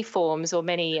has many forms or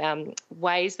many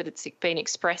ways that it's been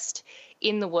expressed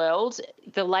in the world.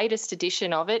 The latest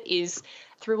edition of it is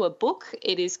through a book.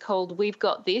 It is called We've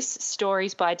Got This,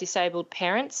 Stories by Disabled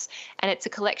Parents, and it's a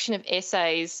collection of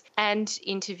essays and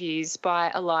interviews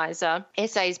by Eliza,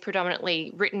 essays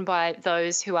predominantly written by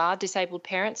those who are disabled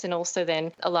parents, and also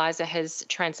then Eliza has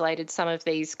translated some of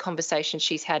these conversations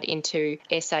she's had into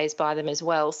essays by them as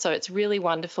well. So it's really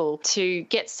wonderful to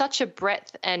get such a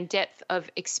breadth and depth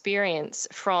of experience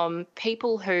from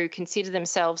people who consider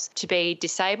themselves to be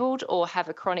disabled or have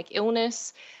a chronic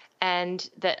illness and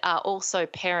that are also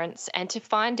parents, and to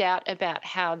find out about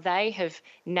how they have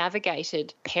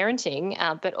navigated parenting,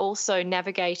 but also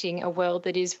navigating a world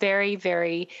that is very,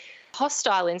 very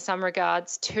hostile in some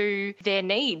regards to their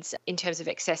needs in terms of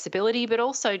accessibility, but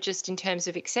also just in terms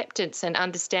of acceptance and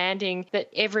understanding that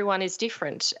everyone is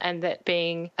different and that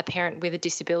being a parent with a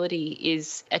disability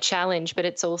is a challenge, but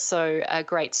it's also a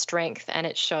great strength, and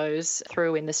it shows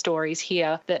through in the stories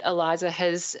here that Eliza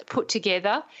has put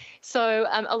together. So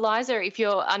Eliza, if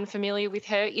you're unfamiliar with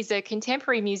her, is a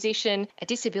contemporary musician, a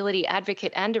disability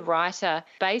advocate and a writer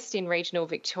based in regional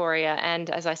Victoria, and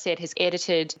as I said, has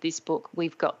edited this book,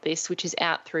 We've Got This, which is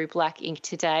out through Black Ink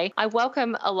today. I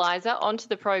welcome Eliza onto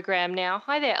the program now.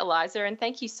 Hi there, Eliza, and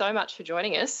thank you so much for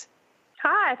joining us.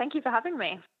 Hi, thank you for having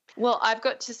me. Well, I've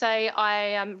got to say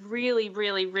I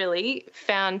really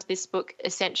found this book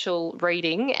essential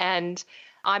reading, and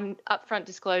I'm, upfront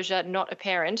disclosure, not a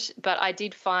parent, but I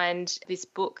did find this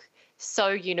book so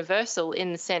universal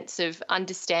in the sense of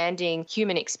understanding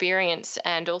human experience,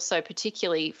 and also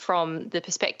particularly from the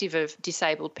perspective of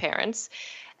disabled parents.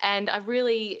 And I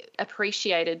really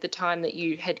appreciated the time that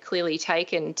you had clearly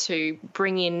taken to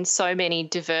bring in so many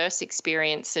diverse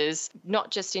experiences, not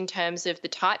just in terms of the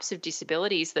types of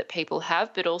disabilities that people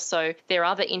have, but also their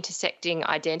other intersecting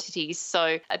identities.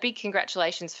 So a big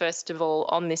congratulations, first of all,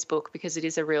 on this book, because it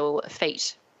is a real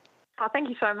feat. Oh, thank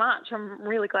you so much. I'm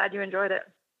really glad you enjoyed it.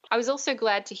 I was also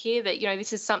glad to hear that,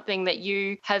 this is something that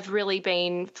you have really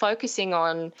been focusing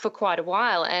on for quite a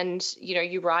while. And,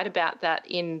 you write about that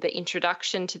in the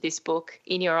introduction to this book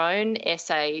in your own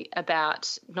essay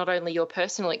about not only your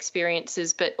personal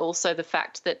experiences, but also the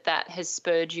fact that that has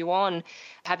spurred you on,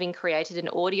 having created an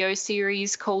audio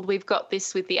series called We've Got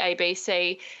This with the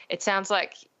ABC. It sounds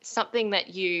like something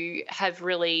that you have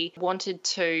really wanted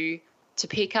to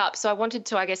pick up. So I wanted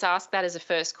to, ask that as a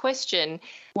first question.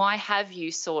 Why have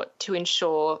you sought to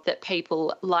ensure that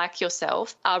people like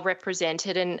yourself are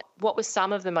represented, and what were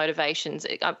some of the motivations?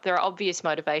 There are obvious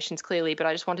motivations, clearly, but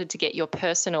I just wanted to get your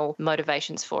personal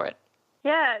motivations for it.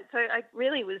 Yeah, so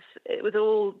it was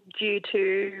all due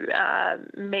to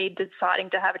me deciding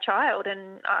to have a child,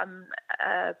 and I'm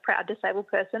a proud disabled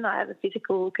person. I have a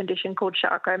physical condition called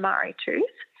Charcot-Marie-Tooth.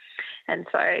 And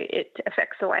so it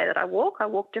affects the way that I walk. I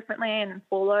walk differently and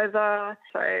fall over,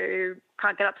 so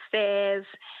can't get upstairs.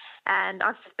 And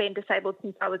I've been disabled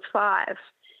since I was 5.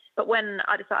 But when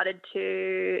I decided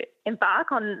to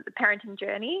embark on the parenting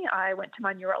journey, I went to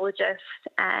my neurologist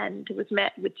and was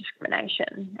met with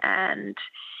discrimination. And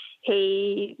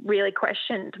he really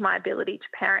questioned my ability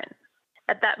to parent.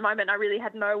 At that moment, I really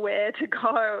had nowhere to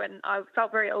go, and I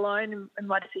felt very alone in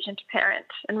my decision to parent,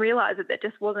 and realised that there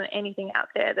just wasn't anything out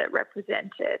there that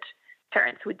represented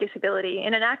parents with disability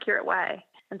in an accurate way.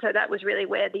 And so that was really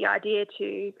where the idea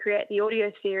to create the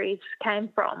audio series came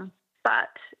from.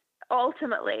 But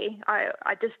ultimately,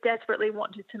 I just desperately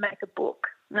wanted to make a book,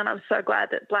 and I'm so glad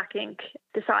that Black Ink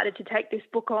decided to take this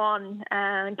book on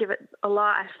and give it a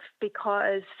life,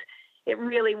 because it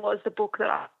really was the book that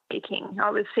I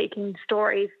was seeking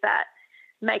stories that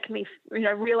make me,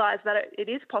 realise that it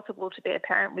is possible to be a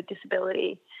parent with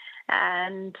disability.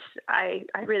 And I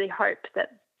really hope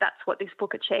that that's what this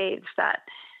book achieves, that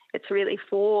it's really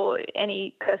for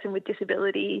any person with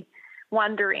disability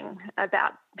wondering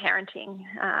about parenting.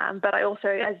 But I also,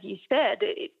 as you said,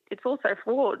 it's also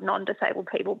for non-disabled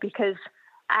people, because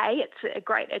it's a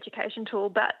great education tool,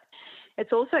 but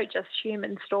it's also just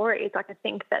human stories. I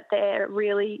think that they're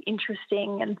really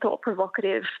interesting and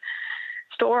thought-provocative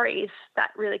stories that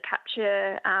really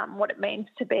capture what it means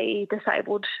to be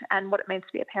disabled and what it means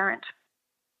to be a parent.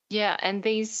 Yeah, and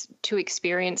these two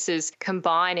experiences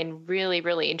combine in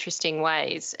really interesting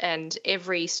ways, and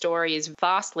every story is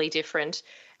vastly different.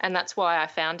 And that's why I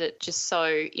found it just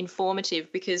so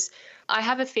informative, because I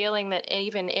have a feeling that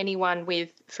even anyone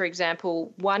with, for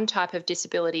example, one type of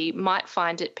disability might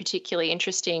find it particularly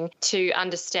interesting to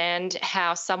understand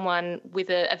how someone with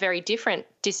a very different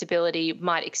disability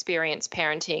might experience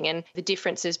parenting, and the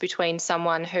differences between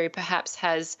someone who perhaps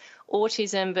has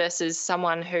autism versus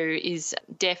someone who is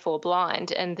deaf or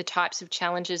blind, and the types of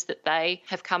challenges that they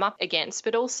have come up against,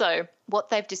 but also what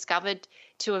they've discovered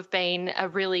to have been a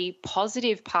really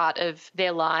positive part of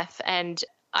their life. And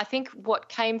I think what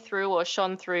came through or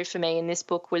shone through for me in this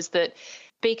book was that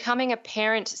becoming a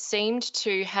parent seemed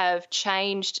to have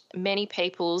changed many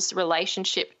people's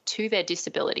relationship to their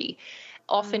disability,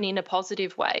 often in a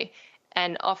positive way.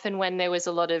 And often when there was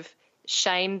a lot of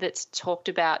shame that's talked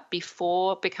about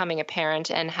before becoming a parent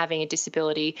and having a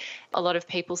disability. A lot of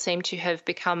people seem to have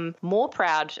become more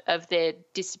proud of their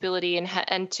disability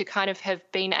and to kind of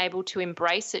have been able to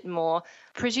embrace it more,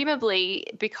 presumably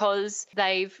because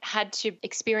they've had to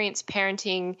experience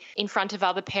parenting in front of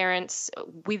other parents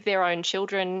with their own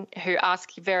children who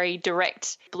ask very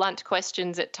direct, blunt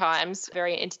questions at times,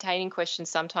 very entertaining questions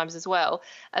sometimes as well,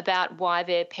 about why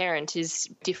their parent is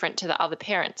different to the other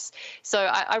parents. So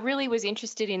I really was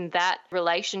interested in that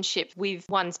relationship with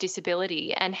one's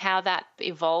disability and how that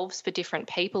evolves for different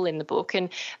people in the book. And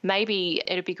maybe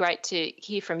it'd be great to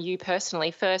hear from you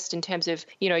personally first in terms of,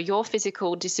 your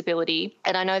physical disability.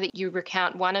 And I know that you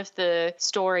recount one of the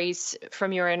stories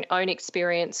from your own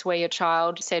experience where your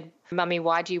child said, "Mummy,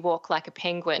 why do you walk like a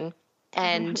penguin?"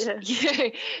 And,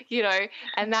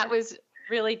 and that was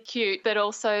really cute, but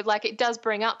also it does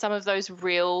bring up some of those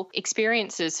real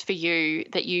experiences for you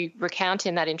that you recount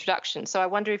in that introduction. So I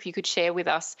wonder if you could share with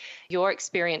us your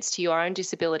experience to your own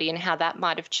disability and how that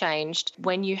might have changed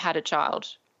when you had a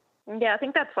child. Yeah, I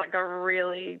think that's a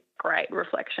really great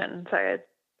reflection. So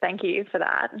thank you for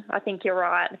that. I think you're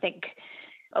right. I think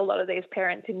a lot of these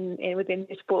parents within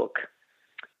this book,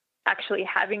 actually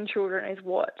having children is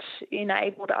what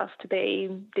enabled us to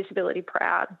be disability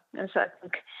proud. And so I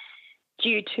think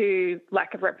due to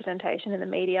lack of representation in the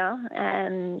media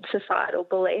and societal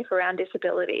belief around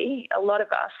disability, a lot of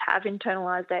us have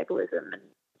internalised ableism and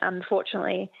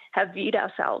unfortunately have viewed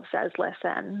ourselves as less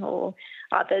than or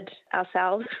othered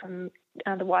ourselves from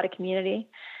the wider community.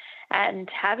 And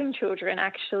having children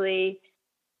actually,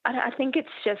 I think it's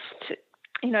just,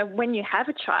 when you have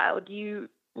a child, you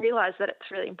realise that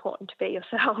it's really important to be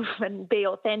yourself and be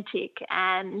authentic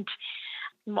and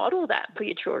model that for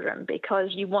your children because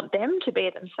you want them to be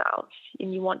themselves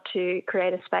and you want to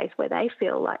create a space where they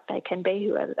feel like they can be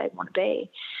whoever they want to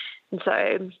be. And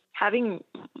so having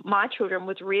my children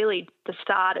was really the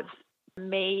start of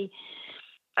me,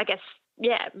 I guess,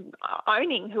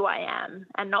 owning who I am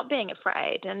and not being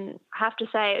afraid. And I have to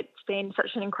say it's been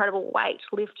such an incredible weight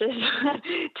lifted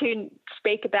to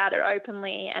speak about it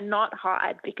openly and not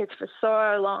hide, because for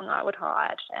so long I would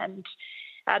hide and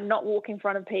not walk in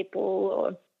front of people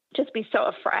or just be so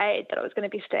afraid that I was going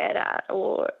to be stared at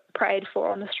or prayed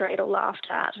for on the street or laughed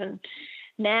at. And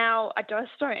now I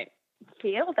just don't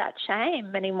feel that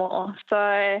shame anymore.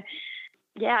 So,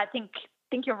 yeah, I think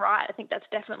you're right. I think that's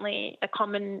definitely a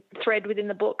common thread within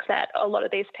the book, that a lot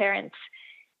of these parents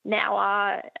now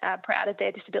are proud of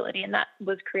their disability, and that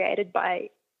was created by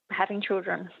having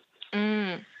children.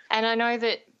 And I know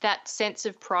that sense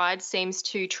of pride seems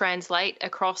to translate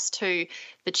across to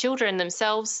the children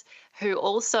themselves, who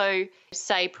also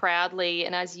say proudly,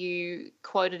 and as you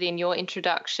quoted in your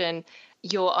introduction,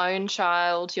 your own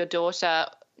child, your daughter,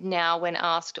 now when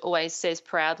asked always says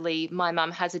proudly, "My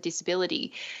mum has a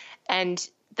disability." And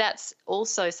that's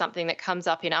also something that comes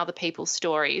up in other people's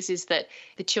stories, is that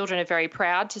the children are very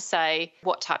proud to say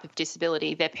what type of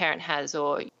disability their parent has,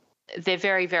 or they're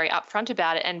very, very upfront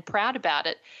about it and proud about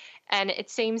it. And it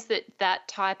seems that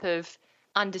type of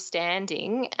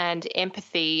understanding and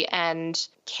empathy and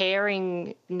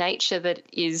caring nature that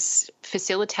is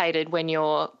facilitated when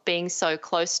you're being so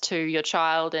close to your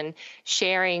child and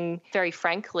sharing very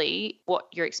frankly what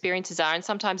your experiences are. And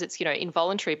sometimes it's,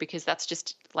 involuntary, because that's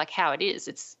just how it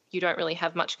is. You don't really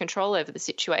have much control over the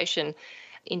situation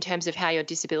in terms of how your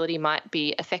disability might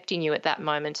be affecting you at that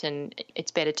moment. And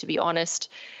it's better to be honest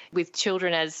with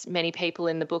children, as many people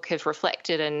in the book have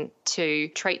reflected, and to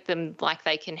treat them like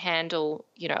they can handle,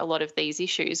 a lot of these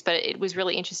issues. But it was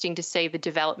really interesting to see the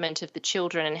development of the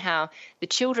children and how the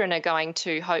children are going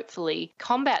to hopefully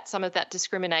combat some of that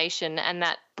discrimination and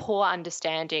that poor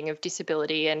understanding of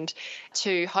disability, and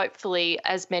to hopefully,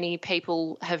 as many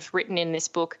people have written in this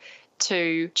book,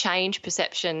 to change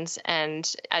perceptions.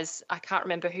 And as I can't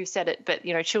remember who said it, but,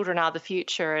 children are the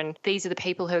future, and these are the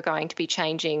people who are going to be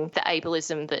changing the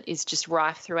ableism that is just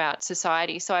rife throughout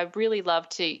society. So I'd really love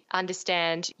to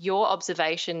understand your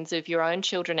observations of your own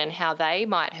children and how they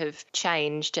might have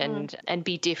changed and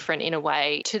be different in a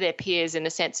way to their peers, in the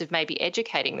sense of maybe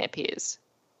educating their peers.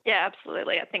 Yeah,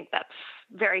 absolutely. I think that's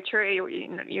very true.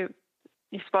 You're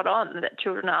spot on that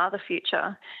children are the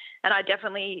future. And I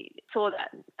definitely saw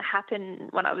that happen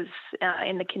when I was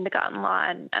in the kindergarten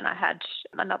line, and I had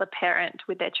another parent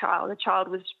with their child. The child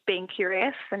was being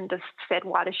curious and just said,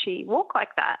 "Why does she walk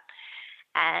like that?"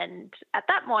 And at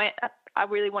that point, I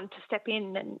really wanted to step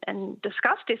in and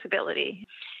discuss disability.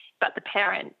 But the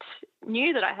parent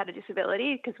knew that I had a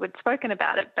disability because we'd spoken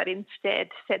about it, but instead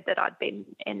said that I'd been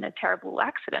in a terrible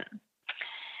accident.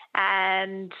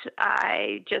 And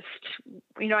I just,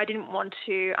 I didn't want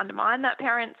to undermine that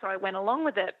parent, so I went along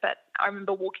with it. But I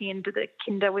remember walking into the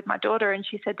kinder with my daughter, and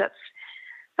she said,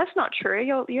 "That's not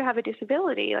true. You have a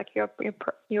disability. Like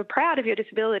you're proud of your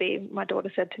disability." My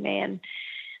daughter said to me, and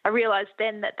I realised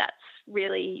then that that's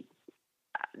really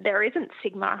there isn't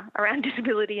stigma around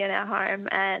disability in our home,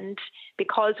 and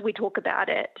because we talk about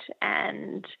it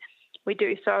and we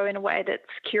do so in a way that's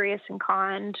curious and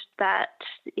kind, that,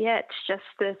 it's just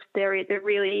there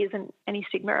really isn't any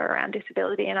stigma around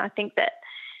disability. And I think that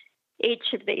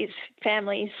each of these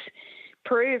families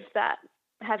prove that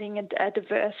having a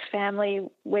diverse family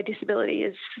where disability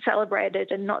is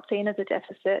celebrated and not seen as a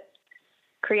deficit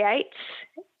creates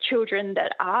children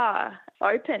that are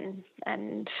open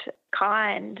and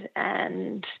kind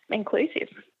and inclusive,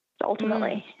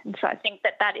 ultimately. And so I think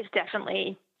that is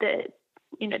definitely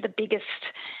the biggest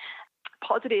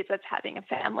positive of having a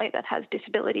family that has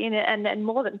disability in it. And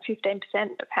more than 15%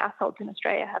 of households in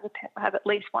Australia have at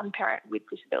least one parent with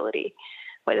disability,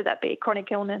 whether that be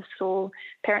chronic illness or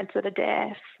parents that are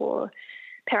deaf or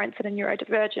parents that are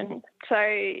neurodivergent.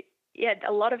 So,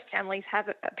 a lot of families have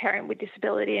a parent with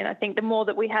disability, and I think the more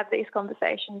that we have these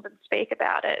conversations and speak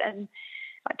about it, and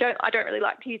I don't really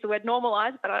like to use the word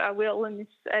normalise, but I will, and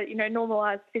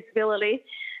normalise disability,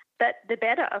 that the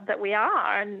better that we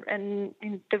are, and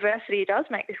diversity does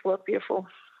make this world beautiful.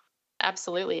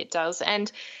 Absolutely, it does.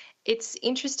 And it's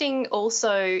interesting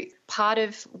also, part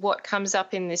of what comes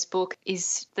up in this book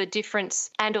is the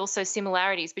difference and also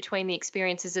similarities between the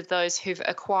experiences of those who've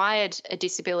acquired a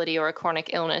disability or a chronic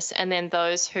illness and then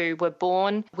those who were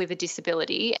born with a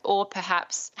disability or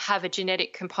perhaps have a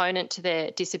genetic component to their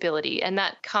disability. And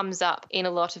that comes up in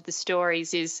a lot of the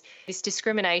stories, is this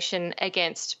discrimination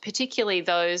against particularly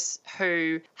those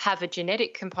who have a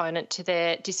genetic component to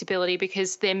their disability,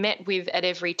 because they're met with at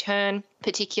every turn,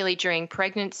 particularly during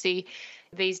pregnancy,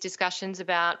 these discussions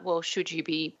about, well, should you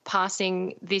be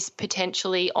passing this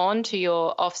potentially on to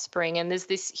your offspring? And there's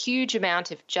this huge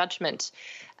amount of judgment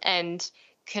and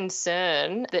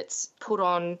concern that's put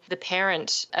on the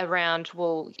parent around,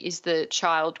 well, is the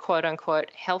child, quote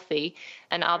unquote, healthy,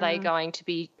 and are they going to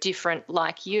be different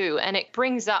like you? And it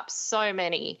brings up so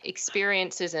many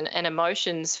experiences and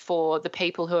emotions for the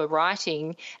people who are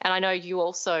writing. And I know you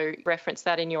also referenced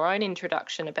that in your own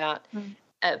introduction about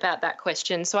that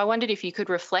question. So I wondered if you could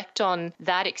reflect on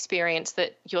that experience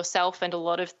that yourself and a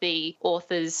lot of the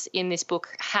authors in this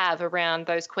book have around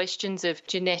those questions of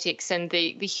genetics and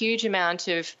the huge amount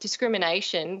of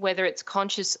discrimination, whether it's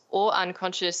conscious or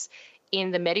unconscious, in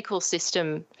the medical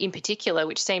system in particular,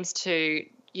 which seems to,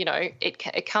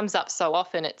 it comes up so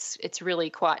often. It's really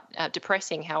quite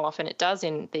depressing how often it does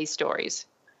in these stories.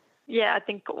 Yeah, I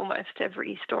think almost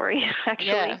every story,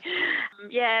 actually.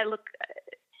 Yeah, look,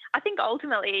 I think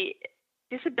ultimately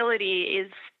disability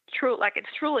is true, like it's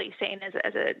truly seen as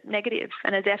a negative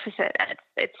and a deficit, and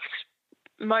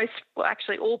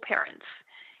actually all parents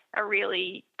are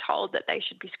really told that they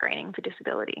should be screening for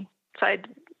disability. So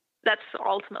that's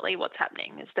ultimately what's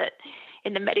happening, is that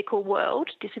in the medical world,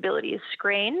 disability is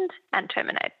screened and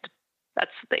terminated.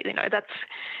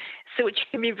 Which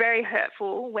can be very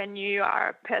hurtful when you are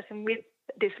a person with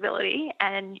disability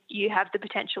and you have the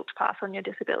potential to pass on your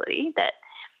disability, that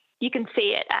you can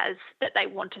see it as that they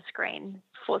want to screen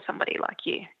for somebody like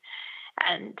you.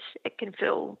 And it can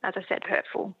feel, as I said,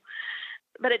 hurtful.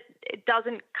 But it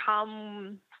doesn't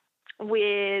come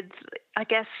with, I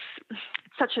guess,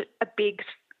 such a big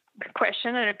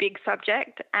question and a big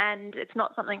subject, and it's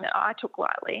not something that I took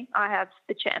lightly. I have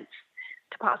the chance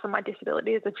to pass on my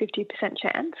disability as a 50%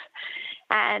 chance.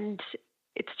 And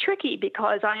it's tricky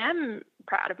because I am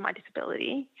proud of my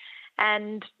disability,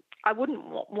 and I wouldn't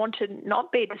want to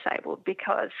not be disabled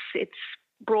because it's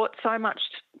brought so much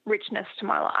richness to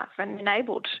my life and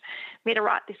enabled me to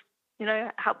write this,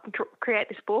 help create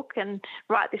this book and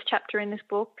write this chapter in this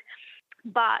book.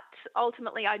 But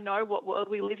ultimately, I know what world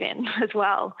we live in as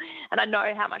well, and I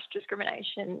know how much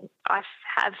discrimination I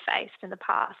have faced in the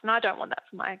past, and I don't want that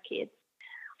for my kids.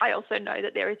 I also know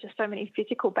that there is just so many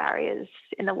physical barriers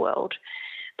in the world,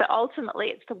 but ultimately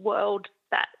it's the world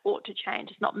that ought to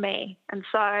change. It's not me. And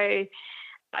so I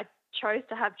chose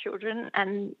to have children,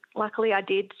 and luckily I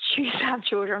did choose to have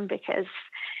children because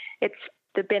it's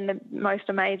been the most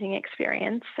amazing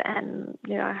experience, and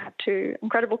I have two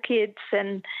incredible kids.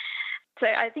 And so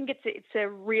I think it's a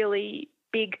really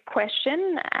big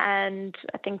question, and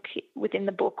I think within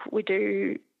the book we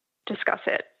do discuss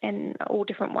it in all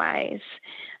different ways.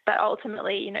 But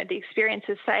ultimately, the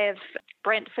experiences, say, of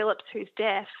Brent Phillips, who's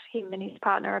deaf, him and his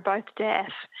partner are both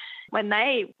deaf. When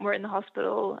they were in the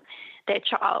hospital, their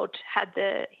child had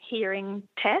the hearing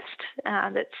test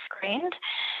that's screened,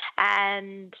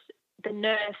 and the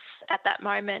nurse at that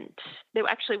moment, there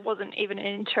actually wasn't even an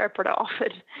interpreter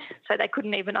offered, so they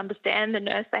couldn't even understand the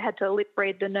nurse. They had to lip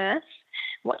read the nurse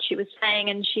what she was saying,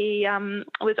 and she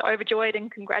was overjoyed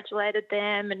and congratulated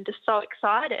them and just so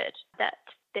excited that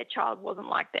their child wasn't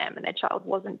like them and their child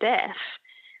wasn't deaf.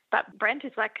 But Brent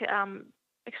is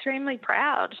extremely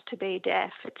proud to be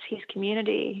deaf. It's his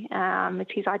community,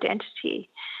 it's his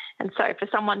identity. And so for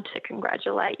someone to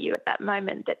congratulate you at that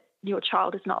moment that your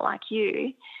child is not like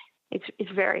you,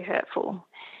 it's very hurtful.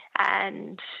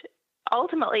 And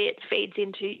ultimately it feeds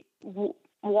into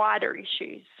wider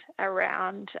issues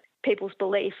around people's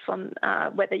belief on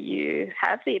whether you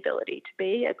have the ability to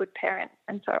be a good parent.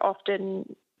 And so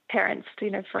often parents,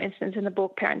 for instance, in the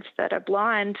book, parents that are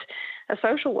blind, a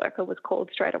social worker was called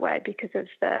straight away because of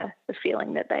the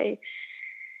feeling that they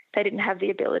didn't have the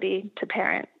ability to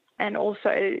parent. And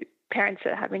also parents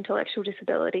that have intellectual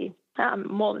disability,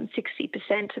 more than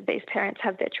 60% of these parents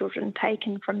have their children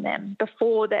taken from them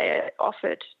before they're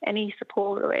offered any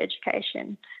support or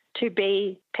education to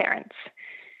be parents.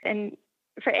 And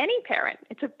for any parent,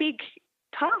 it's a big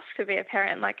task to be a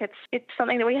parent. It's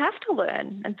something that we have to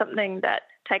learn and something that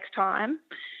takes time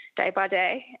day by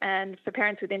day. And for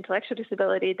parents with intellectual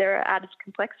disability, there are added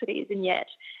complexities, and yet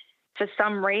for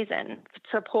some reason,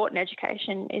 support and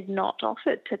education is not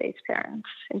offered to these parents.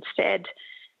 Instead,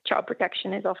 child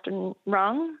protection is often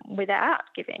rung without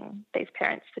giving these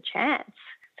parents the chance.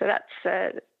 So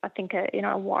that's, I think,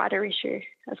 a wider issue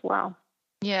as well.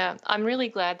 Yeah, I'm really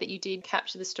glad that you did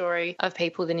capture the story of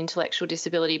people with an intellectual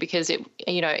disability, because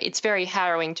it's very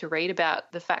harrowing to read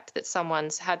about the fact that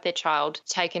someone's had their child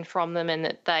taken from them and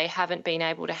that they haven't been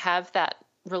able to have that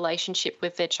relationship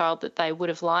with their child that they would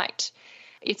have liked.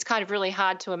 It's kind of really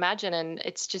hard to imagine, and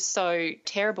it's just so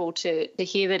terrible to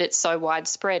hear that it's so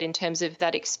widespread in terms of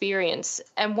that experience.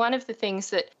 And one of the things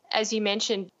that, as you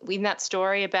mentioned in that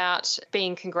story about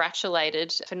being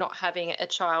congratulated for not having a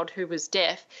child who was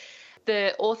deaf,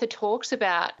 the author talks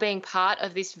about being part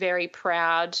of this very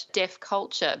proud deaf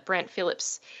culture, Brent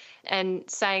Phillips, and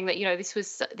saying that,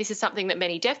 this is something that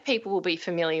many deaf people will be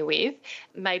familiar with,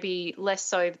 maybe less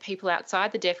so the people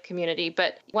outside the deaf community.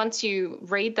 But once you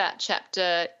read that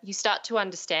chapter, you start to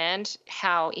understand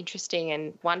how interesting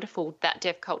and wonderful that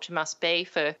deaf culture must be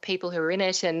for people who are in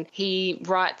it. And he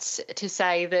writes to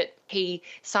say that he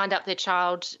signed up their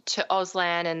child to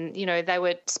Auslan, and, they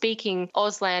were speaking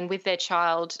Auslan with their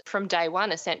child from day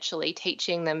one, essentially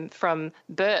teaching them from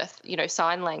birth,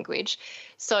 sign language.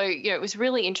 So, it was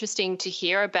really interesting to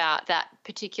hear about that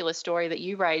particular story that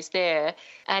you raised there,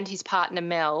 and his partner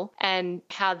Mel, and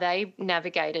how they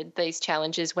navigated these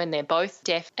challenges when they're both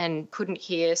deaf and couldn't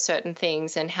hear certain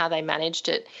things, and how they managed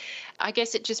it. I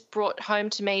guess it just brought home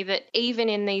to me that even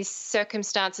in these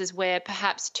circumstances where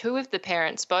perhaps two of the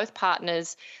parents, both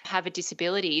partners, have a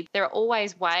disability, there are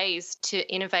always ways to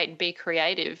innovate and be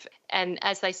creative. And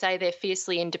as they say, they're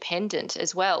fiercely independent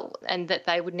as well, and that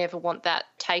they would never want that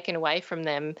taken away from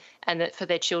them, and that for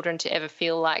their children to ever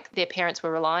feel like their parents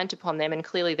were reliant upon them, and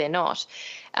clearly they're not.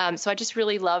 So I just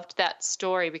really loved that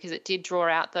story, because it did draw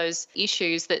out those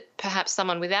issues that perhaps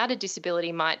someone without a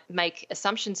disability might make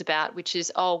assumptions about, which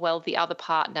is, the other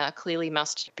partner clearly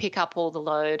must pick up all the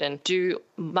load and do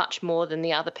much more than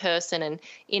the other person. And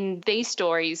in these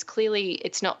stories, clearly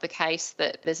it's not the case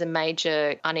that there's a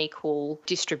major unequal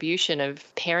distribution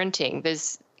of parenting.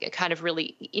 There's kind of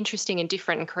really interesting and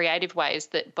different and creative ways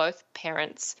that both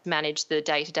parents manage the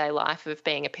day-to-day life of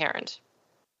being a parent.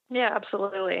 Yeah,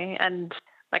 absolutely. And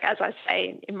as I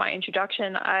say in my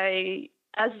introduction,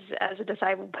 as a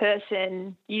disabled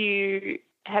person, you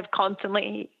have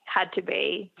constantly had to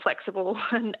be flexible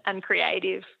and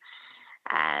creative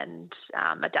and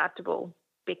adaptable,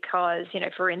 because,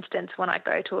 for instance, when I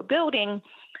go to a building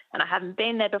and I haven't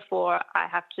been there before, I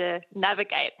have to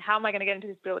navigate. How am I going to get into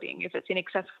this building? If it's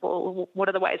inaccessible, what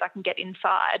are the ways I can get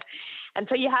inside? And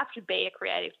so you have to be a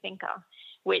creative thinker,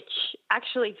 which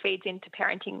actually feeds into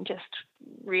parenting just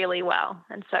really well.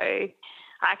 And so I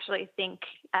actually think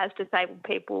as disabled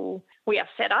people, we are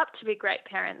set up to be great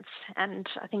parents. And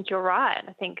I think you're right.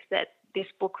 I think that this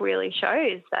book really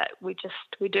shows that we've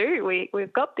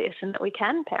got this, and that we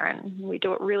can parent, and we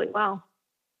do it really well.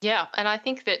 Yeah, and I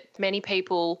think that many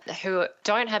people who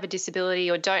don't have a disability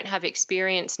or don't have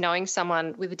experience knowing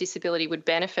someone with a disability would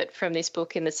benefit from this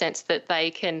book, in the sense that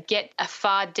they can get a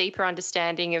far deeper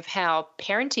understanding of how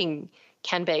parenting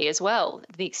can be as well,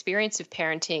 the experience of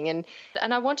parenting.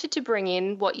 And I wanted to bring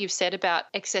in what you've said about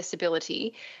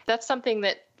accessibility. That's something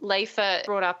that Leifa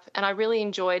brought up, and I really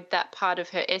enjoyed that part of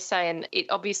her essay, and it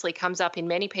obviously comes up in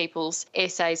many people's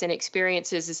essays and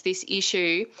experiences, is this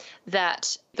issue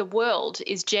that the world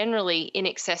is generally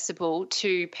inaccessible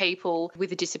to people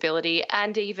with a disability,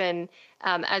 and even,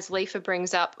 as Leifa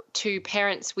brings up, to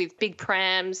parents with big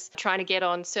prams trying to get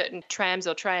on certain trams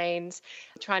or trains,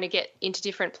 trying to get into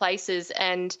different places.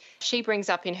 And she brings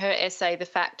up in her essay the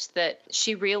fact that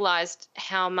she realised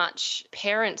how much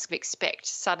parents expect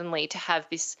suddenly to have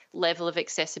this level of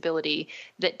accessibility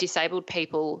that disabled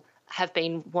people have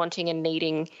been wanting and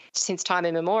needing since time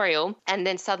immemorial. And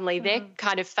then suddenly they're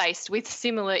kind of faced with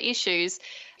similar issues,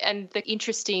 and the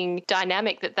interesting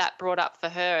dynamic that brought up for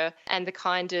her, and the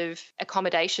kind of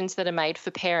accommodations that are made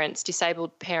for parents,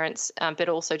 disabled parents, but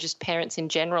also just parents in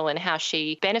general, and how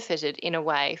she benefited in a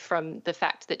way from the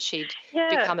fact that she'd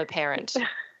become a parent.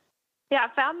 Yeah,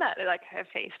 I found that like her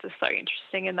piece was so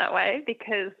interesting in that way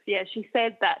because, she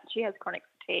said that she has chronic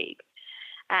fatigue.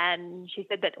 And she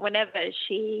said that whenever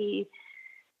she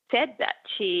said that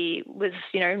she was,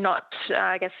 not,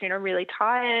 really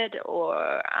tired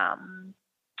or,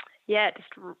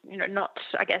 not,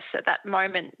 at that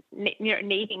moment,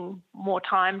 needing more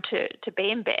time to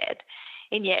be in bed.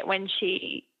 And yet when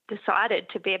she decided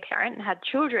to be a parent and had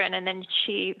children, and then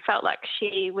she felt like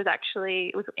she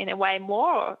was in a way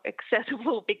more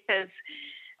accessible because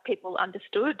people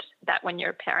understood that when you're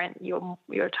a parent,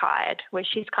 you're tired, where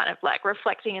she's kind of like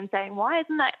reflecting and saying, why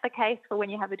isn't that the case for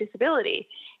when you have a disability?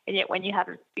 And yet when you have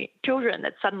children,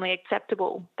 that's suddenly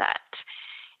acceptable that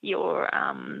you're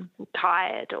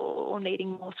tired or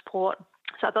needing more support.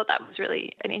 So I thought that was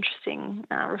really an interesting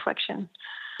reflection.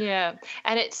 Yeah,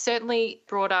 and it certainly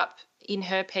brought up in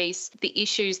her piece the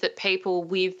issues that people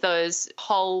with those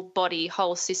whole body,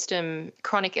 whole system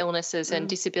chronic illnesses and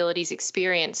disabilities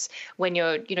experience when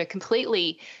you're,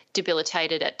 completely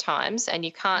debilitated at times and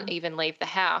you can't even leave the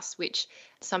house, which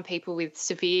some people with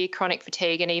severe chronic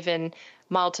fatigue and even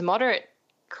mild to moderate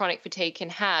chronic fatigue can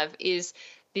have, is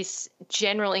this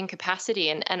general incapacity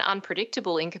and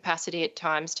unpredictable incapacity at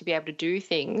times to be able to do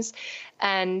things.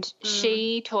 And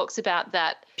she talks about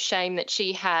that shame that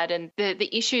she had and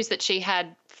the issues that she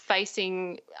had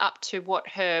facing up to what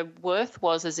her worth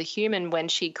was as a human when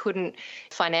she couldn't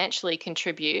financially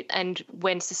contribute, and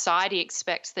when society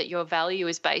expects that your value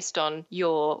is based on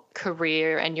your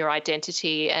career and your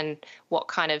identity and what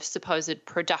kind of supposed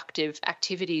productive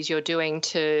activities you're doing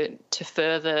to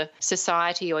further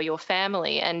society or your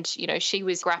family. And, she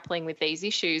was grappling with these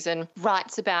issues and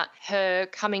writes about her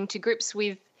coming to grips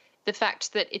with the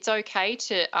fact that it's okay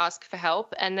to ask for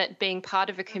help, and that being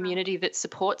part of a community that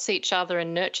supports each other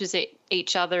and nurtures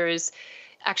each other is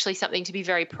actually something to be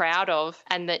very proud of,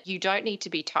 and that you don't need to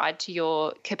be tied to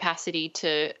your capacity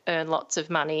to earn lots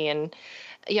of money. And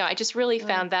I just really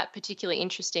found that particularly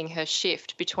interesting, her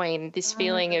shift between this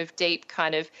feeling of deep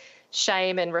kind of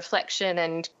shame and reflection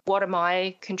and what am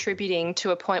I contributing,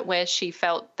 to a point where she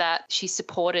felt that she's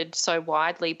supported so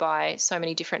widely by so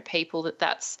many different people that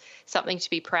that's something to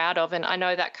be proud of. And I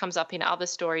know that comes up in other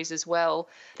stories as well,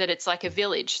 that it's like a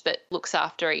village that looks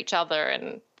after each other,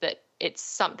 and that it's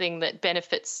something that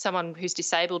benefits someone who's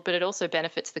disabled, but it also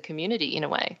benefits the community in a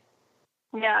way.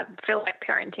 Yeah, I feel like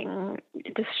parenting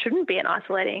just shouldn't be an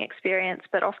isolating experience,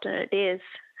 but often it is.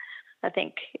 I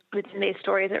think within these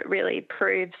stories it really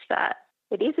proves that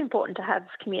it is important to have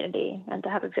community and to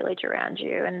have a village around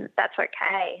you, and that's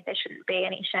okay. There shouldn't be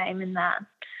any shame in that.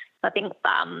 I think,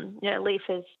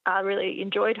 Leifa's really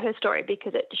enjoyed her story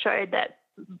because it showed that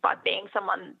by being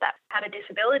someone that had a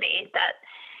disability, that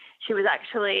she was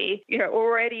actually,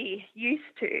 already used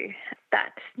to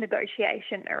that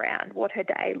negotiation around what her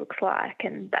day looks like,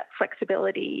 and that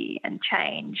flexibility and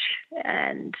change.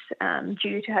 And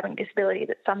due to having a disability,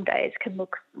 that some days can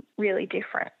look really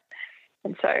different.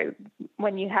 And so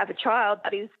when you have a child,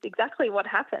 that is exactly what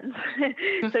happens.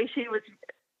 So she was,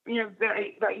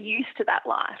 very, very used to that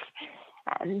life.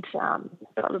 And I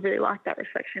really like that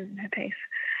reflection in her piece.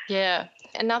 Yeah.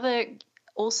 Another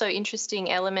also interesting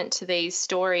element to these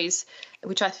stories,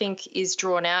 which I think is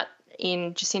drawn out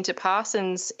in Jacinta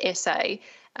Parsons' essay.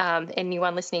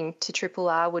 Anyone listening to Triple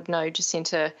R would know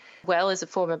Jacinta well as a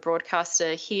former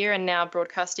broadcaster here and now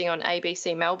broadcasting on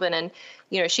ABC Melbourne. And,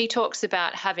 she talks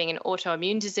about having an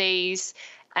autoimmune disease,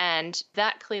 and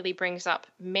that clearly brings up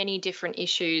many different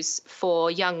issues for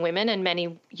young women, and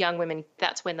many young women,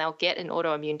 that's when they'll get an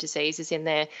autoimmune disease, is in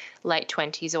their late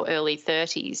 20s or early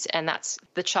 30s, and that's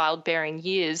the childbearing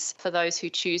years for those who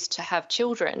choose to have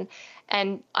children.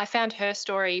 And I found her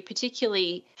story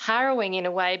particularly harrowing in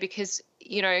a way because,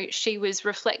 she was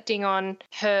reflecting on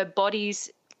her body's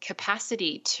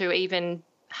capacity to even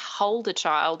hold a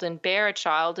child and bear a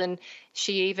child. And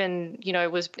she even,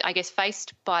 was, I guess,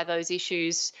 faced by those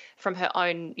issues from her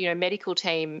own, medical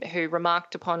team, who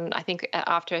remarked upon, I think,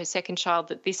 after her second child,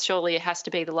 that this surely has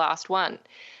to be the last one,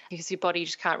 because your body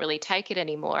just can't really take it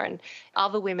anymore. And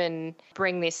other women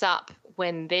bring this up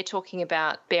when they're talking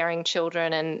about bearing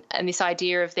children and this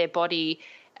idea of their body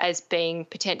as being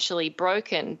potentially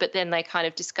broken, but then they kind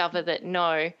of discover that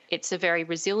no, it's a very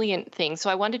resilient thing. So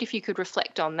I wondered if you could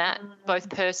reflect on that, both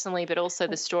personally but also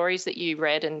the stories that you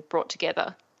read and brought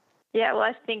together. Yeah, well,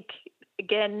 I think,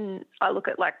 again, I look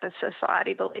at like the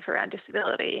society belief around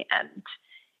disability, and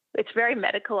it's very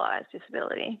medicalised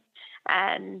disability.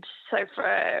 And so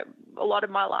for a lot of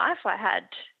my life, I had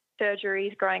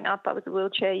surgeries growing up. I was a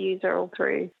wheelchair user all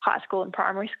through high school and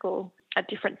primary school at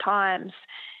different times.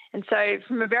 And so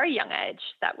from a very young age,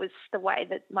 that was the way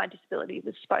that my disability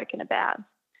was spoken about.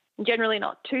 And generally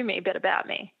not to me, but about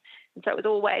me. And so it was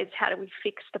always, how do we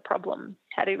fix the problem?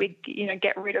 How do we,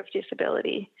 get rid of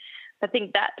disability? I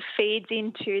think that feeds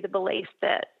into the belief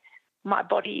that my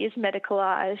body is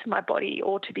medicalised, my body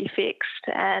ought to be fixed,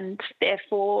 and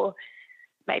therefore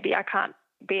maybe I can't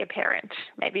be a parent.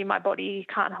 Maybe my body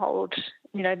can't hold,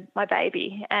 my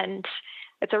baby. And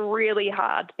it's a really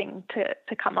hard thing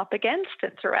to come up against.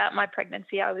 And throughout my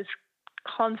pregnancy, I was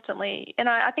constantly, and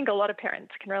I think a lot of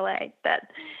parents can relate,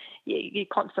 that you're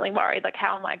constantly worried, like,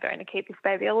 how am I going to keep this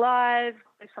baby alive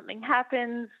if something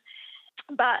happens?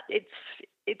 But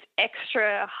it's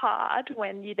extra hard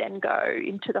when you then go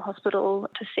into the hospital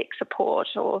to seek support,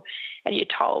 and you're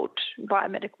told by a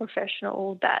medical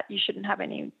professional that you shouldn't have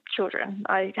any children.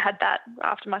 I had that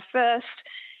after my first.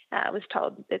 I was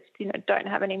told, don't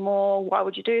have any more. Why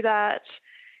would you do that?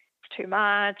 It's too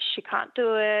much. You can't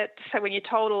do it. So when you're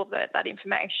told all of that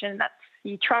information,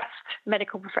 you trust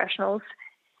medical professionals,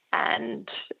 and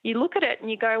you look at it and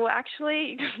you go, well,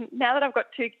 actually, now that I've got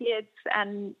 2 kids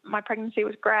and my pregnancy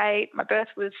was great, my birth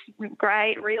was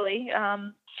great, really,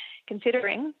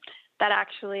 considering that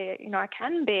actually, I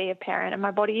can be a parent and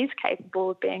my body is capable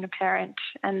of being a parent.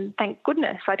 And thank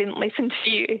goodness I didn't listen to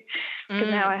you, because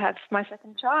now I have my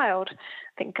second child. I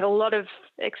think a lot of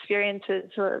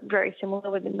experiences are very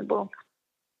similar within the book.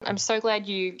 I'm so glad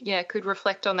you, could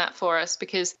reflect on that for us,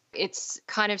 because it's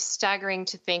kind of staggering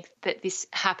to think that this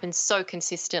happens so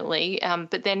consistently,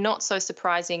 but they're not so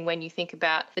surprising when you think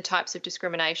about the types of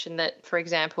discrimination that, for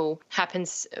example,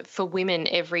 happens for women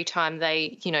every time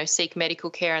they, seek medical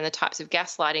care, and the types of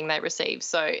gaslighting they receive.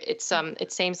 So it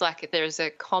seems like there's a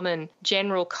common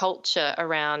general culture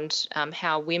around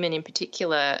how women in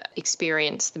particular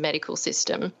experience the medical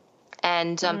system.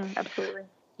 And absolutely.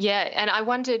 Yeah, and I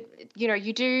wondered,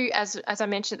 you do, as I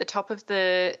mentioned at the top of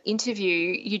the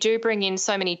interview, you do bring in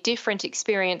so many different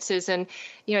experiences. And,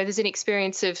 there's an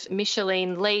experience of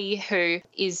Micheline Lee, who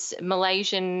is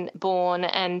Malaysian-born,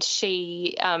 and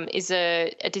she is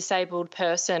a disabled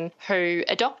person who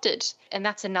adopted. And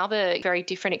that's another very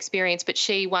different experience. But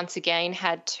she, once again,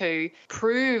 had to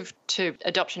prove to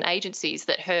adoption agencies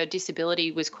that her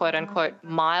disability was, quote unquote,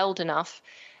 mild enough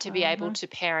to be able to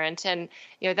parent. And,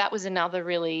 that was another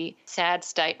really sad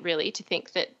state, really, to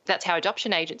think that that's how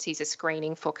adoption agencies are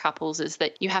screening for couples, is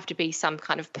that you have to be some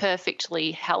kind of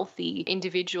perfectly healthy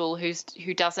individual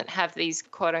who doesn't have these,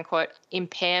 quote unquote,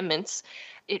 impairments.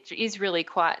 It is really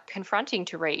quite confronting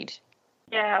to read.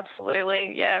 Yeah,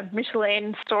 absolutely. Yeah.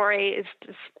 Micheline's story is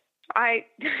just, I'm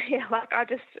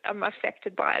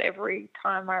affected by it every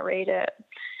time I read it.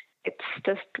 It's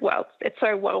just, it's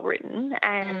so well written.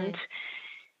 And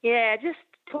just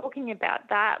talking about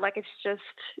that,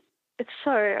 it's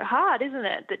so hard, isn't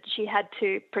it, that she had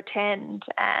to pretend,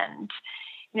 and,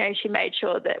 she made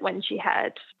sure that when she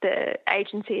had the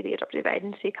adoptive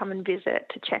agency come and visit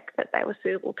to check that they were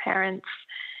suitable parents,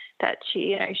 that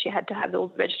she had to have all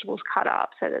the vegetables cut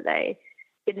up so that they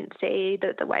didn't see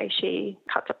the way she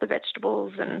cuts up the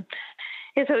vegetables. And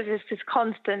so it was just this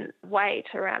constant weight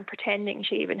around pretending.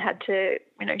 She even had to,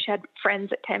 she had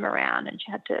friends that came around, and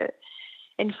she had to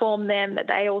inform them that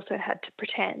they also had to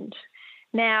pretend.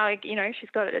 Now, she's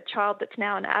got a child that's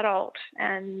now an adult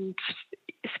and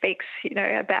speaks,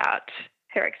 about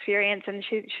her experience, and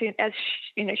she's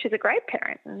a great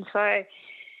parent. And so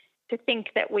to think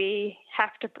that we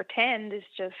have to pretend is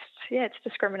just, it's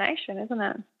discrimination, isn't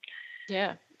it?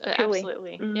 Yeah, Truly.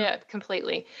 Absolutely. Yeah,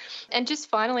 completely. And just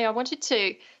finally, I wanted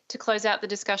to close out the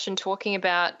discussion talking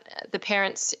about the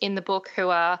parents in the book who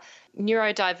are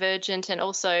neurodivergent, and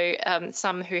also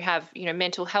some who have,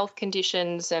 mental health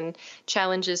conditions and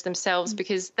challenges themselves,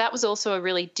 because that was also a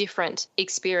really different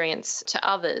experience to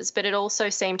others. But it also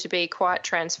seemed to be quite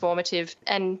transformative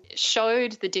and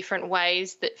showed the different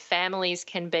ways that families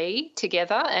can be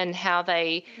together and how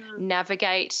they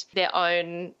navigate their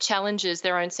own challenges,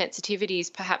 their own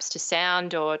sensitivities, perhaps to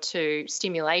sound or to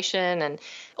stimulation, and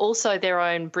also their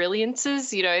own brilliances,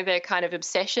 their kind of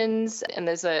obsessions. And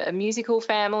there's a musical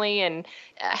family, and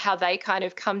how they kind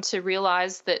of come to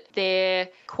realise that their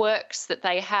quirks that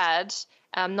they had,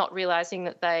 not realising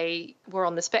that they were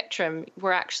on the spectrum,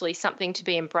 were actually something to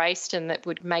be embraced and that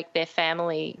would make their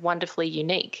family wonderfully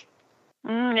unique.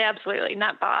 Yeah, absolutely.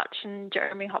 Nat Barch and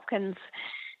Jeremy Hopkins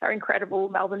are incredible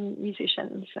Melbourne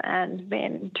musicians and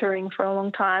been touring for a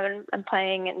long time and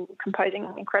playing and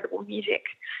composing incredible music.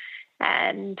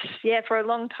 And yeah, for a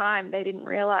long time they didn't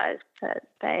realise that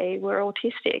they were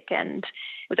autistic, and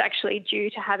it was actually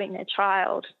due to having their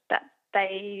child that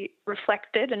they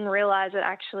reflected and realised that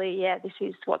actually, this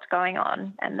is what's going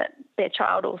on, and that their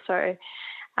child also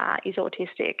is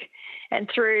autistic. And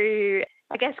through,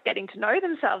 I guess, getting to know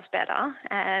themselves better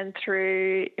and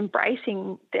through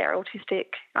embracing their autistic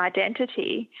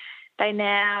identity, they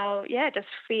now, just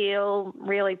feel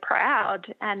really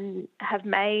proud and have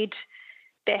made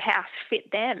their house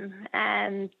fit them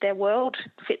and their world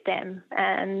fit them.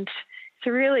 And it's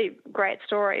a really great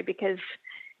story, because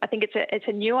I think it's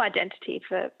a new identity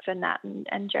for Nat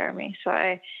and Jeremy.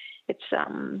 So it's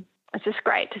just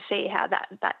great to see how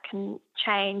that can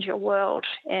change your world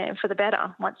for the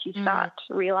better once you start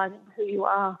realising who you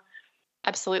are.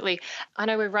 Absolutely. I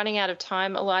know we're running out of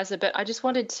time, Eliza, but I just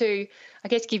wanted to,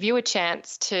 give you a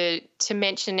chance to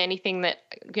mention anything that,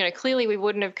 clearly we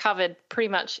wouldn't have covered pretty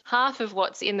much half of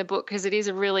what's in the book, because it is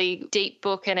a really deep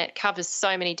book and it covers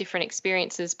so many different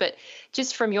experiences. But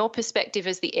just from your perspective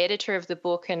as the editor of the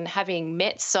book, and having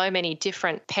met so many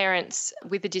different parents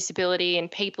with a disability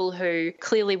and people who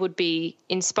clearly would be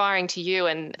inspiring to you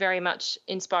and very much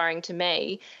inspiring to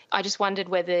me, I just wondered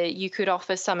whether you could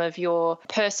offer some of your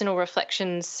personal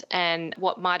reflections and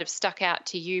what might have stuck out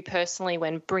to you personally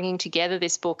when bringing together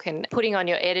this book and putting on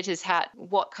your editor's hat,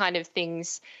 what kind of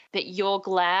things that you're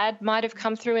glad might have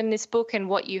come through in this book, and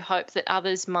what you hope that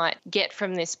others might get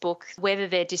from this book, whether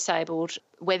they're disabled,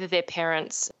 whether they're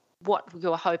parents, what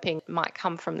you're hoping might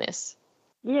come from this.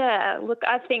 Yeah, look,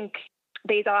 I think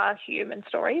these are human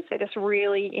stories. They're just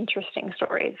really interesting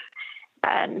stories.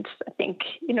 And I think,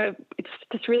 it's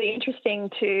just really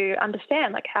interesting to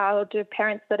understand, how do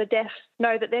parents that are deaf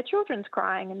know that their children's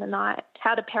crying in the night?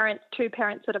 How do two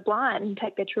parents that are blind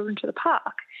take their children to the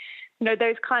park?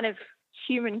 Those kind of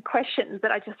human questions that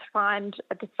I just find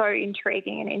are just so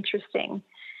intriguing and interesting.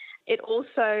 It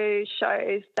also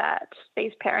shows that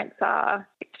these parents are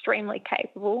extremely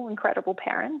capable, incredible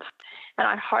parents. And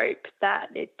I hope that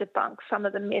it debunks some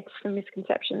of the myths and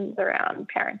misconceptions around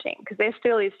parenting, because there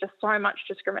still is just so much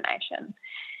discrimination.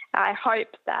 I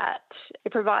hope that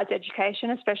it provides education,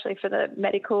 especially for the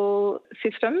medical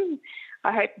system.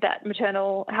 I hope that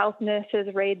maternal health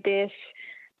nurses read this,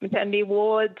 maternity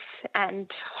wards and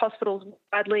hospitals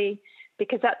widely,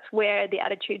 because that's where the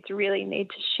attitudes really need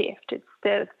to shift. It's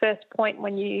the first point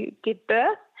when you give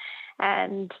birth.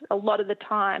 And a lot of the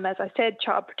time, as I said,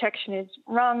 child protection is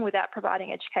wrong without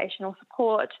providing educational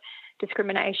support.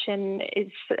 Discrimination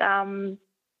is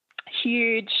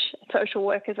huge. Social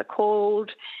workers are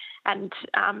called, and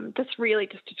just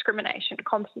discrimination,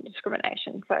 constant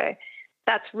discrimination. So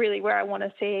that's really where I want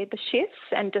to see the shifts,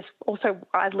 and just also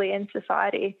widely in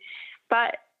society.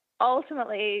 But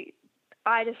ultimately,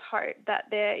 I just hope that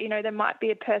there might be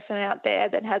a person out there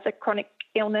that has a chronic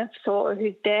illness or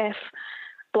who's deaf,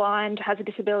 blind, has a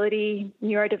disability,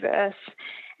 neurodiverse,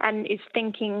 and is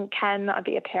thinking, can I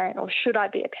be a parent or should I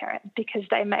be a parent? Because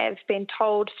they may have been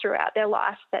told throughout their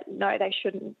life that no, they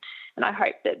shouldn't. And I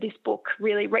hope that this book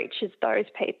really reaches those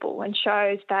people and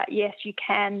shows that, yes, you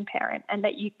can parent, and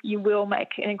that you will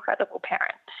make an incredible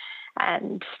parent.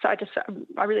 And so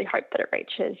I really hope that it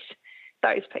reaches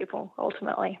those people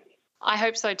ultimately. I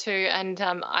hope so too, and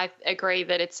I agree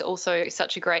that it's also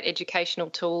such a great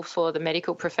educational tool for the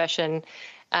medical profession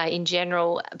in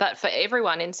general, but for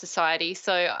everyone in society.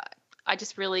 So I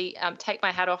just really take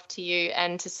my hat off to you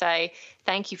and to say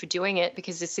thank you for doing it,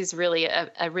 because this is really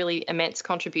a really immense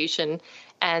contribution,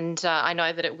 and I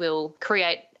know that it will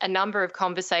create a number of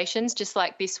conversations just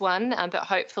like this one, but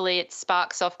hopefully it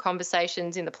sparks off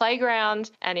conversations in the playground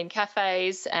and in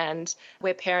cafes and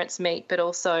where parents meet, but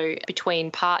also between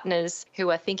partners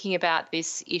who are thinking about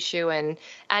this issue and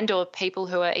or people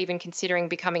who are even considering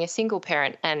becoming a single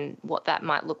parent and what that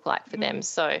might look like for them.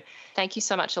 So thank you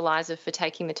so much, Eliza, for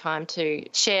taking the time to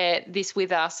share this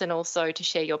with us and also to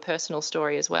share your personal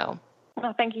story as well.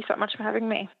 Oh, thank you so much for having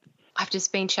me. I've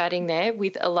just been chatting there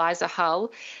with Eliza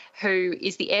Hull, who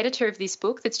is the editor of this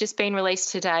book that's just been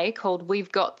released today called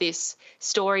We've Got This,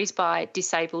 Stories by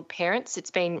Disabled Parents.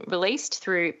 It's been released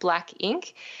through Black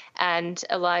Ink, and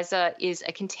Eliza is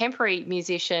a contemporary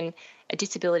musician, a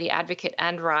disability advocate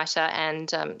and writer,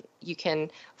 and you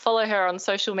can follow her on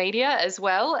social media as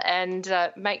well, and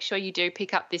make sure you do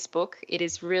pick up this book. It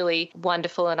is really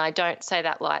wonderful, and I don't say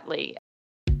that lightly.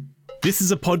 This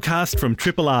is a podcast from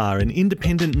Triple R, an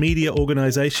independent media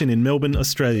organisation in Melbourne,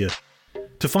 Australia.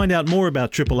 To find out more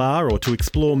about Triple R or to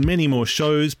explore many more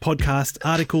shows, podcasts,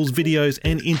 articles, videos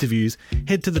and interviews,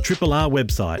 head to the Triple R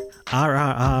website,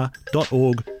 rrr.org.au.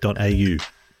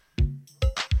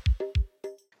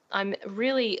 I'm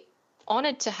really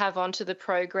honoured to have onto the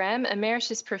program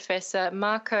Emeritus Professor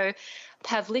Marko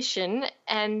Pavlichin,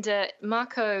 and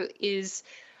Marko is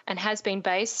and has been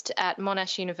based at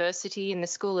Monash University in the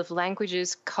School of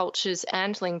Languages, Cultures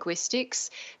and Linguistics,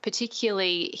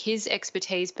 particularly his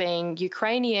expertise being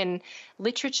Ukrainian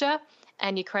literature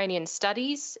and Ukrainian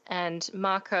studies. And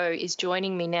Marko is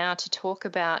joining me now to talk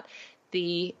about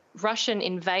the Russian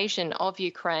invasion of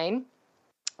Ukraine,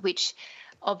 which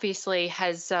obviously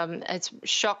has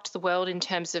shocked the world in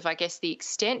terms of, I guess, the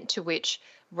extent to which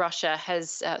Russia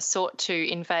has sought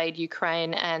to invade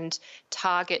Ukraine and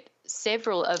target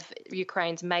several of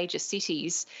Ukraine's major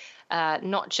cities,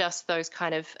 not just those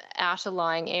kind of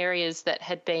outer-lying areas that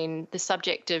had been the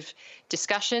subject of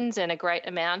discussions and a great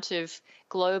amount of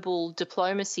global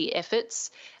diplomacy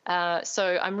efforts.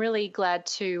 So I'm really glad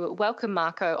to welcome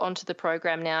Marko onto the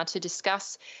program now to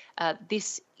discuss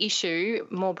this issue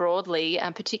more broadly,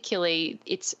 and particularly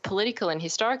its political and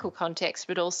historical context,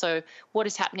 but also what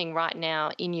is happening right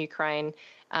now in Ukraine,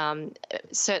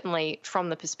 certainly from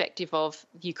the perspective of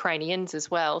Ukrainians as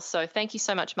well. So thank you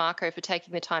so much, Marko, for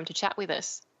taking the time to chat with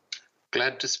us.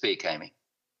 Glad to speak, Amy.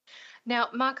 Now,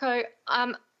 Marko,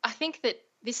 I think that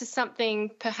this is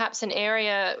something, perhaps an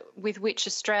area with which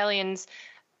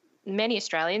many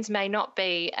Australians may not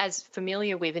be as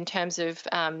familiar with in terms of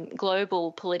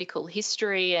global political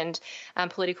history and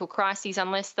political crises,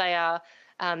 unless they are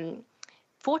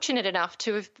fortunate enough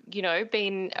to have,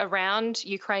 been around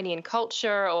Ukrainian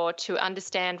culture or to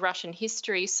understand Russian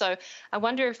history. So I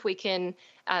wonder if we can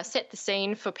set the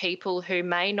scene for people who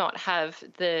may not have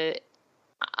the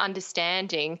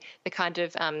understanding, the kind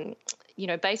of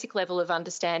basic level of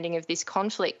understanding of this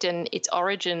conflict and its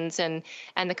origins and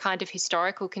the kind of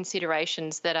historical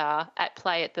considerations that are at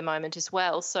play at the moment as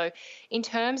well. So in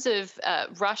terms of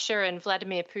Russia and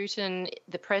Vladimir Putin,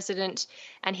 the president,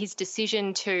 and his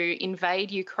decision to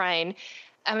invade Ukraine,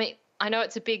 I mean, I know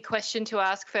it's a big question to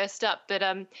ask first up, but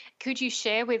could you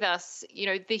share with us,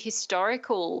 the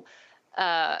historical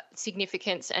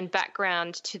significance and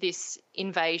background to this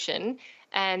invasion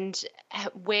and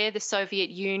where the Soviet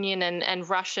Union and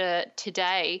Russia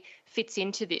today fits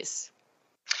into this?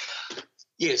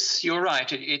 Yes, you're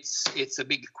right. It's a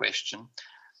big question.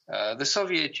 The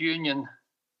Soviet Union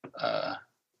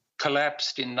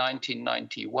collapsed in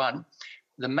 1991.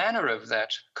 The manner of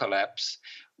that collapse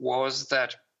was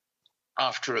that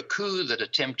after a coup that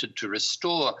attempted to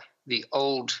restore the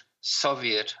old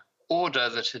Soviet order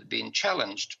that had been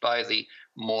challenged by the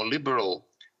more liberal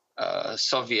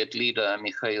Soviet leader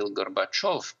Mikhail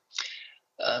Gorbachev,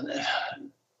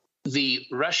 the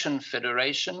Russian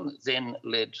Federation, then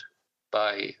led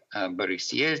by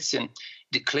Boris Yeltsin,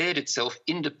 declared itself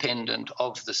independent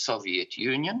of the Soviet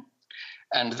Union.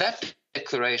 And that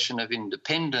declaration of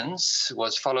independence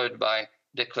was followed by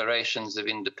declarations of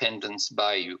independence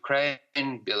by Ukraine,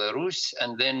 Belarus,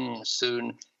 and then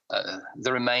soon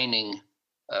the remaining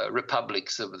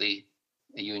republics of the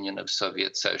Union of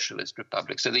Soviet Socialist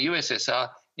Republics. So the USSR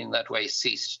in that way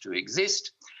ceased to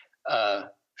exist.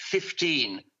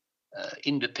 15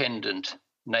 independent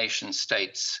nation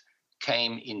states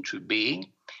came into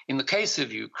being. In the case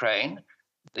of Ukraine,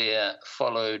 there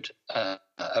followed a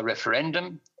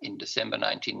referendum in December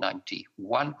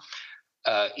 1991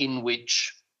 in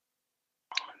which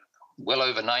well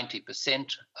over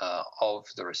 90% of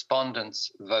the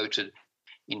respondents voted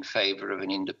in favor of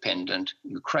an independent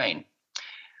Ukraine.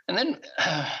 And then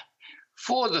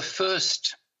for the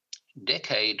first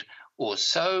decade or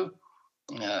so,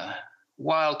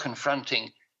 while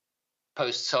confronting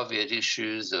post-Soviet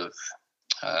issues of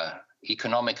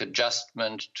economic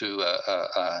adjustment to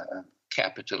a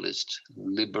capitalist,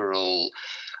 liberal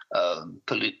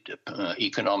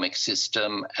economic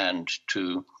system, and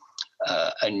to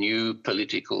a new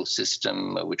political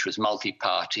system which was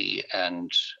multi-party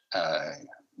and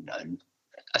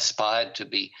aspired to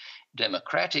be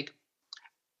democratic.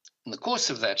 In the course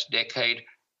of that decade,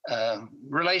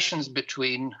 relations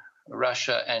between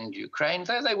Russia and Ukraine,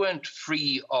 though they weren't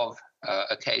free of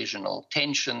occasional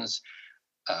tensions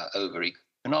over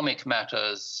economic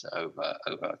matters,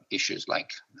 over issues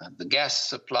like the gas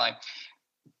supply,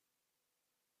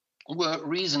 were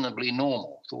reasonably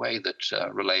normal, the way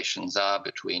that relations are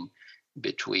between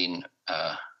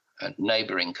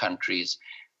neighboring countries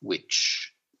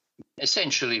which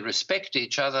essentially respect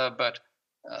each other, but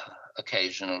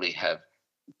occasionally have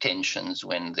tensions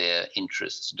when their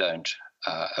interests don't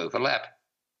overlap.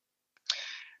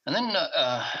 And then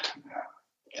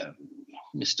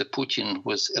Mr. Putin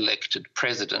was elected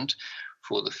president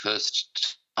for the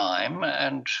first time,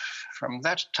 and from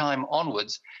that time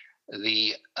onwards,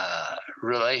 the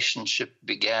relationship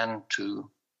began to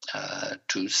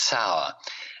sour.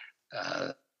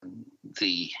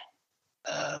 The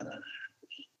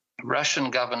Russian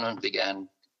government began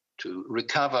to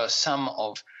recover some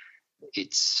of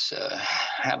its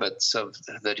habits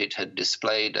that it had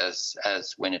displayed as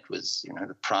when it was,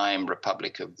 the prime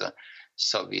republic of the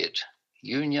Soviet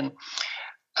Union.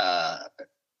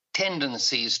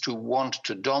 Tendencies to want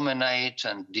to dominate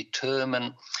and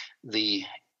determine the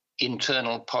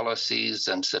internal policies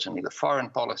and certainly the foreign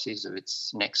policies of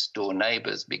its next door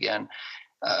neighbors began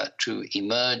to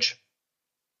emerge.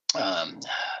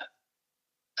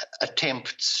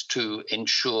 Attempts to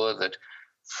ensure that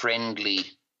friendly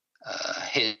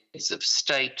heads of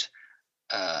state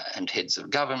and heads of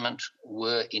government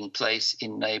were in place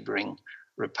in neighboring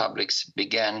republics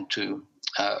began to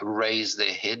raise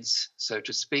their heads, so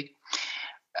to speak.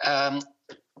 And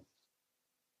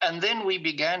then we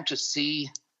began to see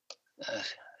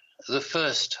the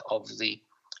first of the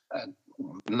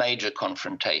major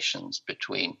confrontations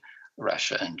between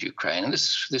Russia and Ukraine. And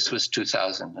this was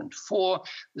 2004.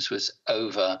 This was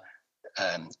over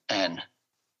an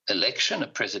election, a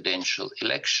presidential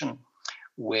election,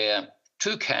 where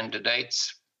two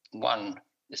candidates, one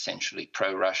essentially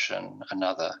pro-Russian,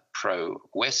 another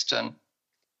pro-Western,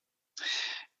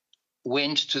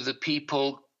 went to the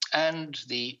people, and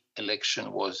the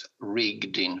election was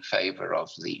rigged in favor of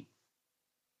the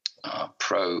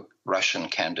pro-Russian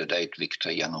candidate, Viktor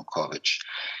Yanukovych.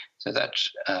 So that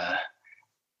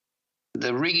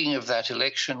the rigging of that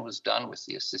election was done with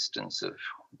the assistance of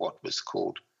what was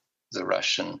called the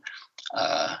Russian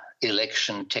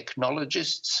election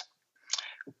technologists,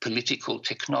 political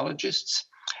technologists,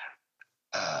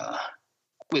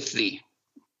 with the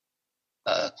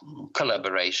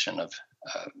collaboration of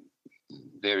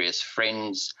various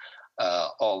friends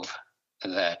of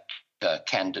that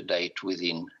candidate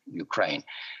within Ukraine.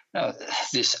 Now,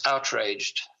 this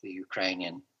outraged the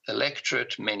Ukrainian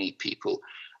electorate. Many people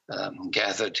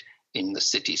gathered in the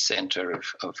city center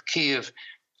of Kiev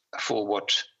for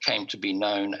what came to be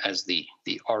known as the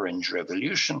Orange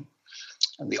Revolution.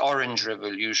 And the Orange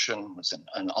Revolution was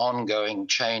an ongoing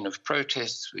chain of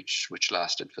protests which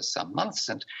lasted for some months.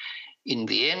 And in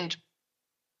the end,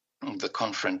 the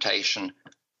confrontation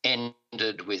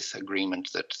ended with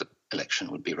agreement that the election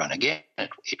would be run again.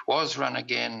 It was run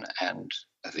again, and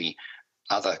the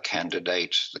other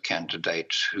candidate, the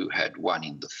candidate who had won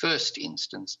in the first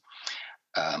instance,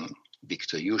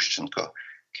 Viktor Yushchenko,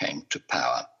 came to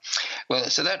power. Well,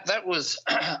 so that was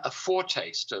a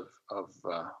foretaste of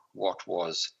what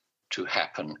was to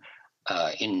happen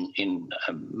in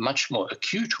much more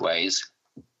acute ways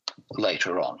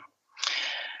later on.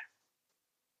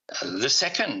 The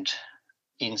second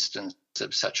instance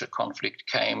of such a conflict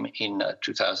came in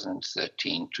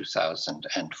 2013,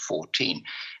 2014.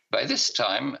 By this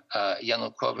time,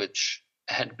 Yanukovych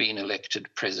had been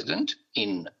elected president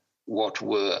in what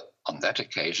were, on that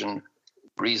occasion,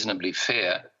 reasonably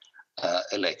fair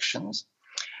elections.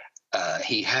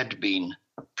 He had been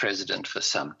president for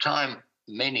some time.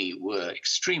 Many were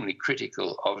extremely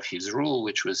critical of his rule,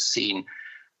 which was seen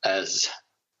as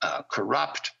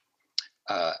corrupt,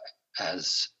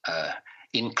 as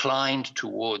inclined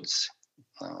towards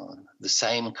the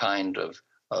same kind of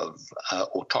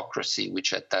autocracy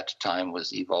which at that time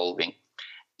was evolving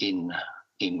in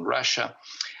Russia,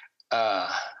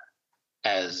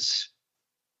 as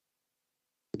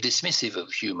dismissive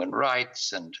of human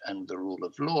rights and the rule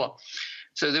of law.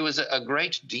 So there was a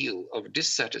great deal of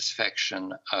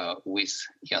dissatisfaction with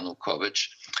Yanukovych,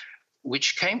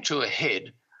 which came to a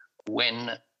head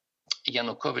when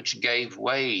Yanukovych gave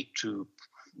way to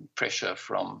pressure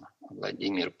from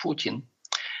Vladimir Putin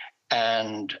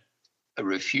and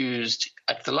refused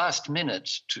at the last minute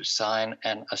to sign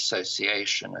an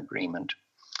association agreement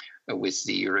with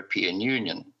the European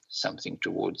Union, something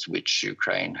towards which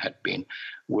Ukraine had been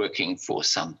working for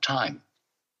some time.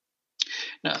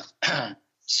 Now,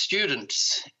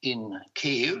 students in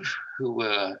Kyiv who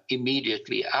were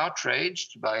immediately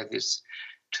outraged by this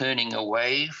turning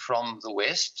away from the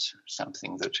West,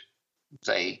 something that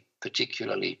they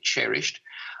particularly cherished,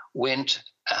 went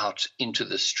out into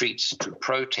the streets to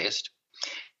protest.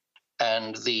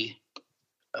 And the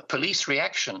police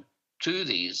reaction to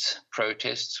these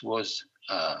protests was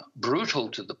brutal,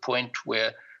 to the point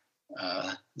where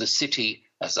the city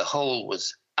as a whole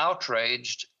was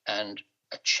outraged, and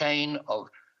a chain of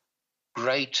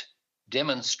great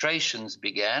demonstrations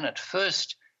began, at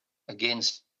first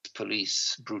against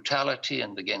police brutality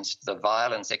and against the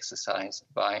violence exercised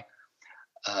by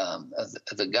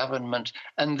the government,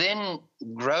 and then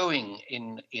growing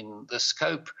in the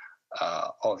scope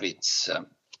of its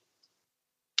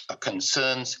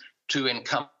concerns to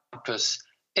encompass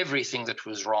everything that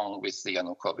was wrong with the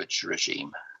Yanukovych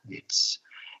regime.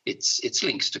 Its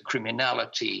links to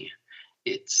criminality,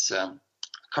 its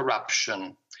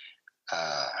corruption,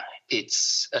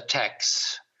 its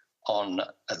attacks on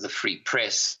the free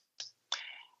press.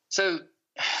 So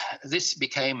this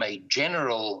became a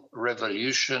general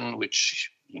revolution,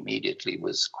 which immediately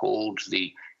was called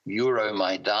the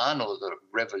Euromaidan, or the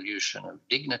Revolution of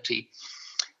Dignity,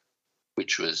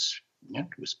 which was, it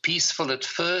was peaceful at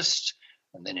first,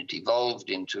 and then it evolved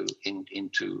into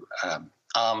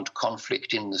armed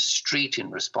conflict in the street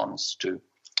in response to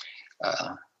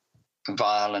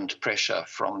violent pressure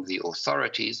from the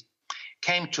authorities,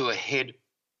 came to a head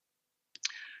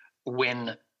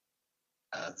when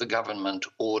the government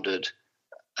ordered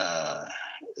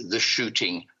the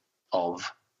shooting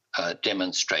of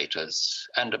demonstrators,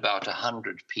 and about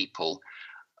 100 people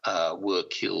were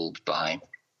killed by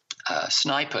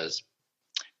snipers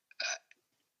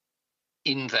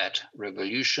in that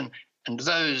revolution. And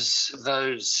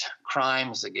those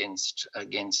crimes against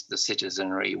the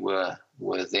citizenry were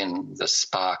then the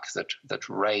spark that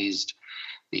raised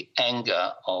the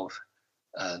anger of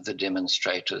the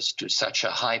demonstrators to such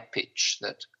a high pitch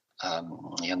that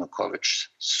Yanukovych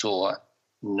saw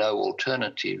no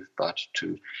alternative but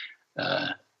to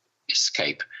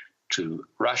escape to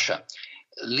Russia,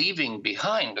 leaving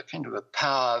behind a kind of a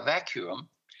power vacuum,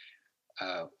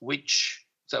 which,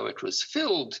 though it was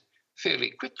filled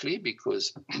fairly quickly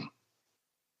because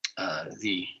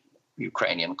the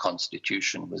Ukrainian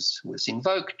constitution was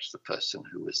invoked, the person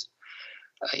who was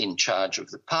in charge of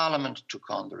the parliament took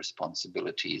on the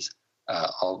responsibilities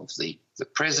of the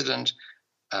president.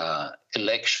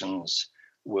 Elections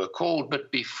were called,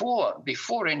 but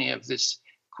before any of this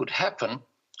could happen,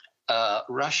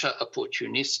 Russia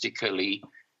opportunistically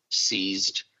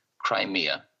seized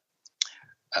Crimea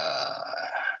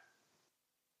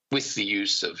with the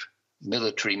use of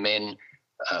military men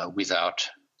without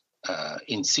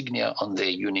insignia on their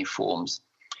uniforms,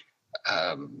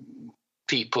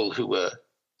 people who were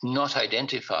not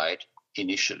identified,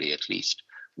 initially at least,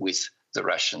 with the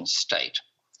Russian state.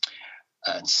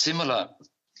 And similar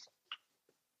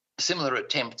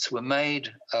attempts were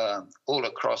made all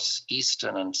across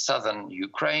eastern and southern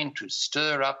Ukraine to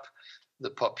stir up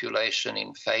the population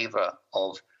in favor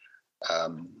of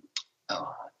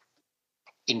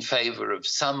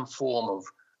some form of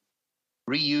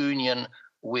reunion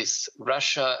with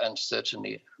Russia, and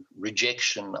certainly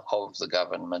rejection of the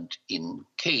government in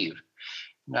Kyiv.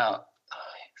 Now,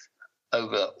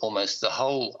 over almost the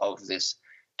whole of this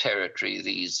territory,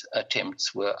 these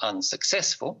attempts were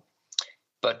unsuccessful,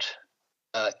 but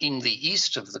in the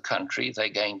east of the country, they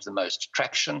gained the most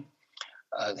traction.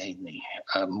 They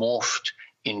morphed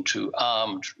into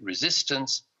armed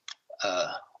resistance,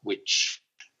 which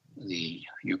the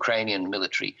Ukrainian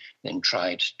military then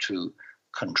tried to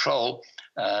control,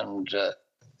 and a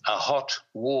hot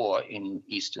war in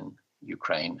eastern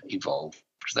Ukraine evolved.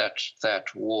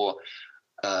 That war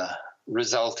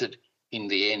resulted in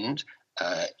the end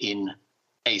in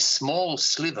a small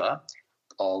sliver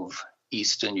of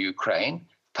eastern Ukraine,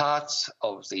 parts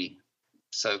of the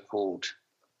so-called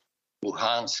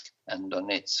Luhansk and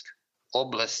Donetsk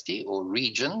oblasti, or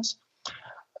regions,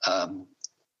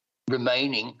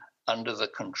 remaining under the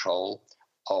control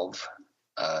of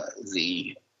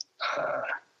the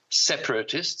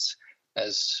separatists,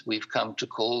 as we've come to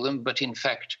call them, but in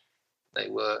fact they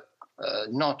were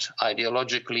not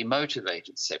ideologically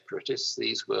motivated separatists.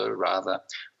 These were rather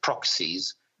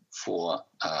proxies for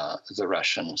the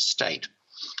Russian state.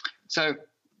 So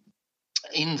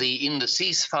in the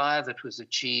ceasefire that was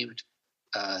achieved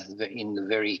in the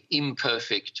very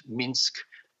imperfect Minsk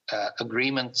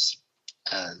agreements,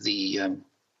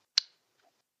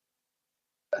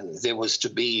 there was to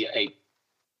be a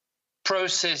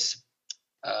process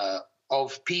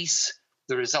of peace,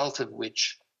 the result of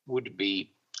which would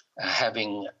be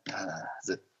having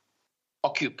the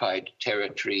occupied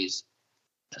territories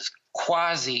as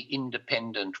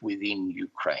quasi-independent within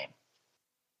Ukraine.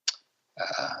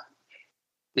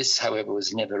 This, however,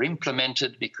 was never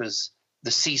implemented because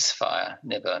the ceasefire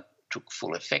never took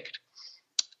full effect.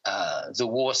 The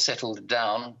war settled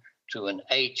down to an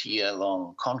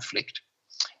 8-year-long conflict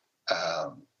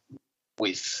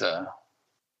with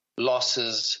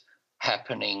losses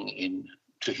happening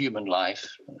to human life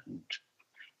and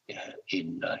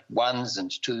in ones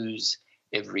and twos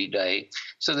every day,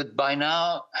 so that by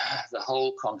now the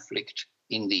whole conflict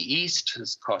in the east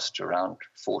has cost around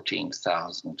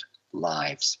 14,000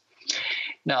 lives.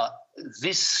 Now,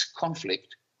 this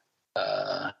conflict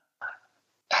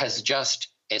has just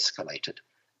escalated.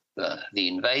 The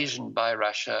invasion by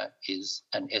Russia is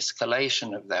an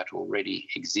escalation of that already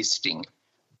existing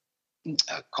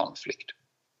conflict.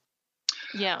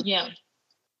 Yeah.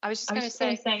 I was just going to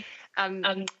say,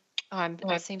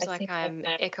 it seems like I'm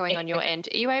echoing on your end.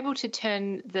 Are you able to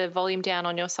turn the volume down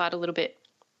on your side a little bit?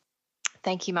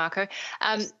 Thank you, Marco.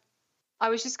 I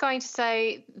was just going to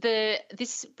say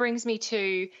this brings me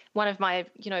to one of my,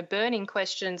 burning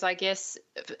questions, I guess,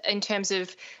 in terms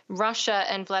of Russia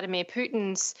and Vladimir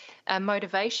Putin's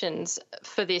motivations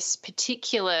for this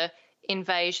particular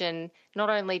invasion, not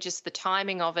only just the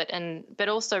timing of it, but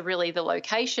also really the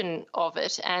location of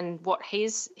it and what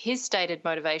his stated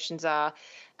motivations are,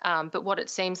 but what it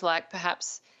seems like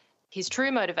perhaps his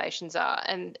true motivations are.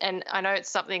 And I know it's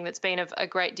something that's been of a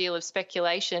great deal of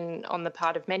speculation on the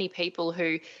part of many people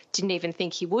who didn't even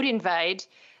think he would invade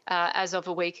as of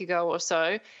a week ago or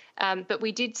so. But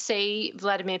we did see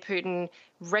Vladimir Putin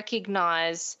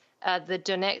recognize the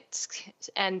Donetsk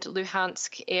and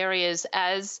Luhansk areas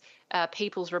as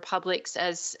people's republics,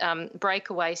 as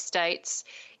breakaway states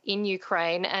in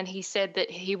Ukraine. And he said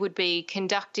that he would be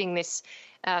conducting this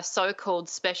so-called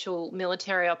special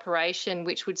military operation,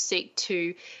 which would seek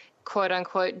to,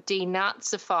 quote-unquote,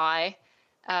 denazify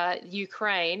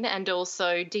Ukraine and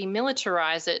also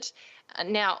demilitarize it.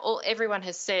 Now, everyone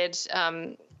has said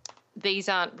these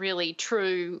aren't really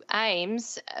true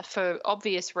aims for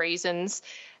obvious reasons.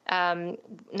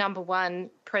 Number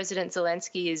one, President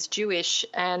Zelensky is Jewish,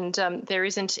 and there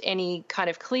isn't any kind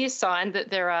of clear sign that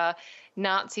there are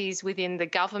Nazis within the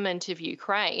government of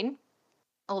Ukraine,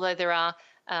 although there are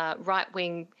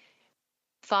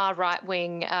far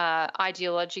right-wing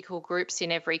ideological groups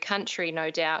in every country, no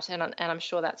doubt, and I'm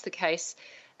sure that's the case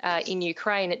in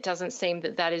Ukraine. It doesn't seem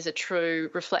that is a true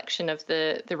reflection of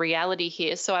the reality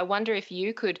here. So I wonder if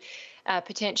you could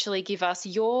potentially give us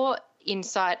your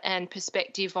insight and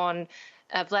perspective on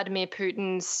Vladimir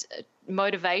Putin's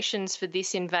motivations for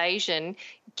this invasion,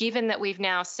 given that we've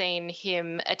now seen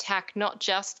him attack not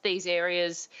just these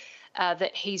areas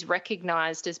that he's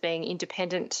recognised as being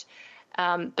independent,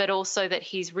 but also that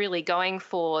he's really going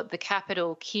for the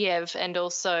capital, Kiev, and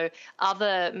also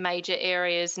other major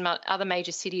areas, other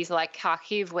major cities like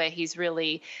Kharkiv, where he's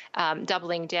really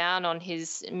doubling down on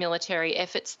his military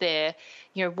efforts there.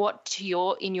 What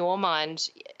in your mind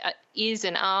is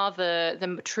and are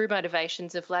the true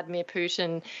motivations of Vladimir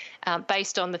Putin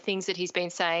based on the things that he's been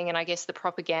saying and I guess the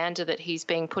propaganda that he's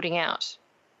been putting out?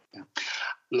 Yeah.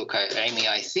 Look, Amy,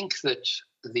 I think that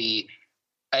the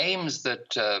aims that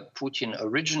Putin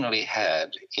originally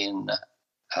had in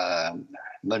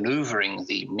maneuvering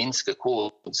the Minsk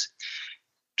Accords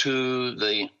to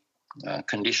the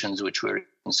conditions which were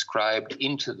inscribed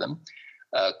into them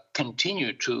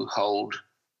continue to hold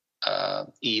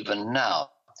even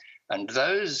now. And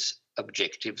those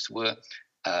objectives were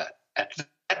at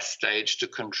that stage to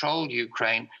control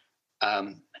Ukraine,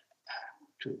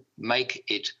 to make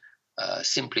it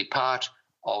simply part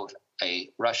of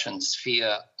a Russian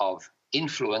sphere of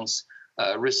influence,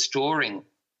 restoring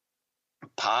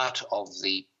part of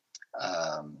the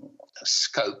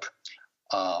scope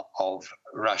of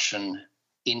Russian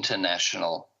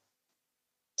international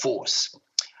force.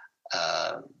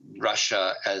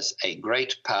 Russia as a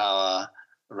great power,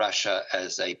 Russia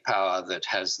as a power that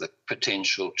has the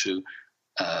potential to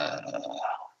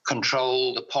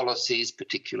control the policies,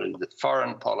 particularly the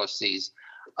foreign policies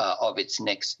of its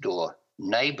next door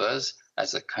neighbors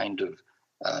as a kind of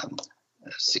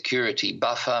security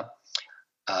buffer,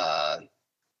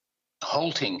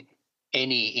 halting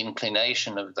any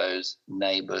inclination of those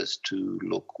neighbors to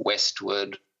look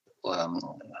westward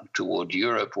toward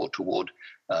Europe or toward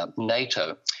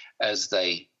NATO as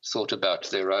they thought about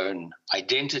their own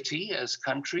identity as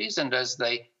countries and as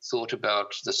they thought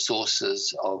about the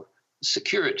sources of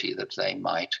security that they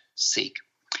might seek.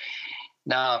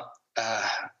 Now,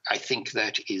 I think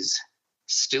that is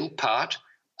still part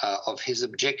of his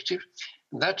objective.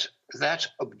 That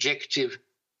objective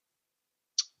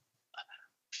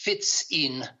fits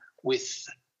in with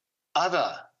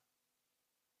other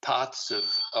parts of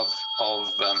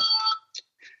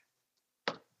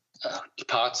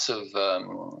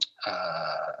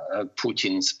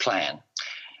Putin's plan.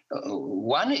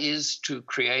 One is to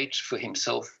create for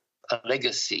himself a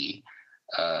legacy,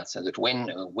 so that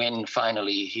when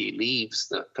finally he leaves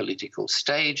the political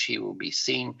stage, he will be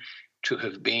seen to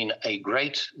have been a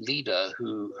great leader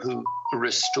who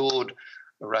restored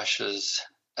Russia's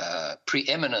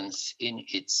preeminence in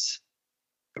its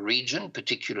region,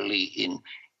 particularly in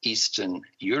Eastern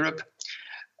Europe,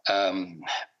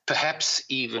 perhaps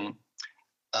even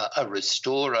a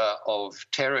restorer of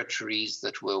territories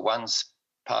that were once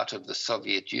part of the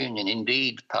Soviet Union,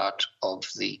 indeed part of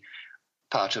the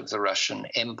Russian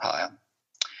Empire.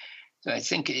 So I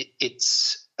think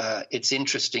it's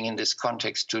interesting in this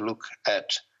context to look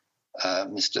at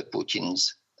Mr.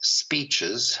 Putin's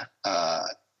speeches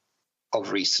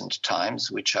of recent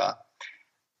times, which are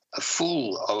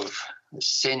full of a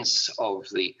sense of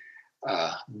the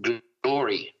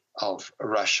glory of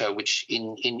Russia, which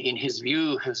in his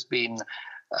view has been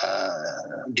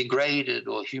degraded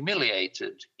or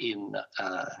humiliated in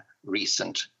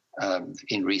recent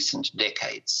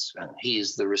decades. And he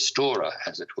is the restorer,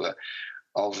 as it were,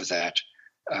 of that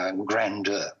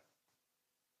grandeur.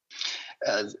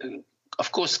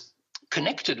 Of course,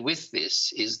 connected with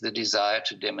this is the desire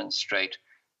to demonstrate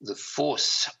the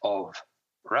force of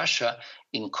Russia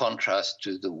in contrast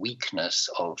to the weakness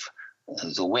of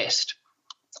the West.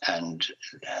 And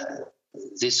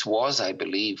this was, I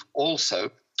believe,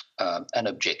 also an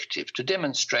objective, to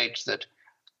demonstrate that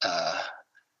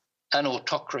an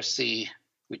autocracy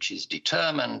which is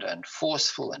determined and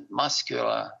forceful and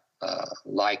muscular,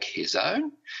 like his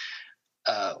own,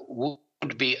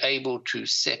 would be able to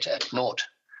set at naught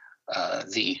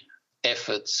the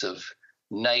efforts of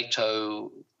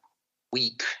NATO,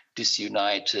 weak,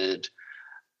 disunited,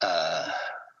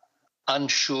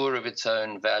 unsure of its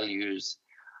own values,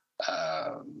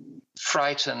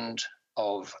 frightened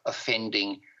of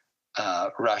offending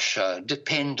Russia,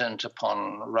 dependent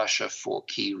upon Russia for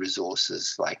key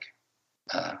resources like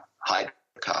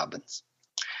hydrocarbons.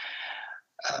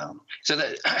 So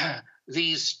that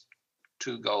these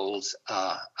two goals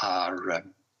are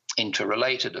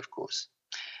interrelated, of course.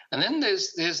 And then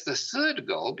there's the third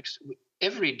goal, because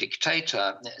every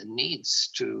dictator needs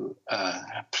to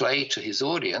play to his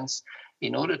audience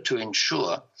in order to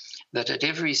ensure that at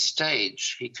every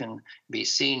stage he can be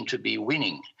seen to be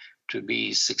winning, to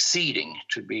be succeeding,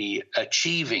 to be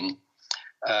achieving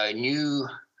new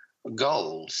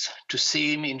goals, to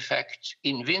seem, in fact,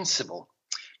 invincible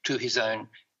to his own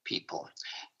people.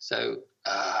 So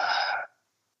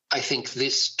I think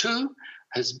this, too,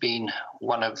 has been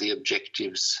one of the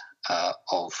objectives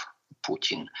of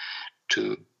Putin,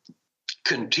 to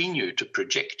continue to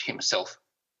project himself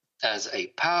as a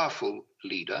powerful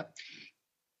leader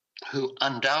who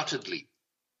undoubtedly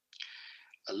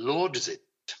lords it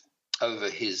over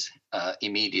his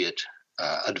immediate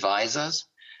advisors,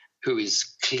 who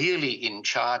is clearly in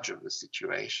charge of the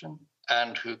situation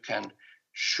and who can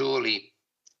surely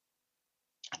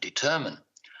determine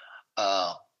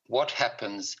what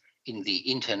happens in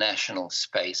the international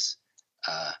space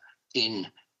in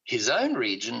his own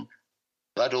region,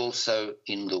 but also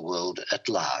in the world at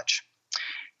large.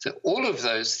 So all of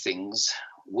those things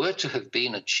were to have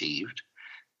been achieved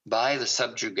by the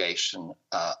subjugation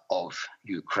of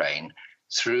Ukraine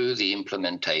through the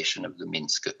implementation of the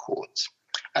Minsk Accords.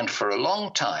 And for a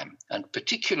long time, and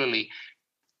particularly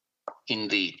in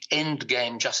the end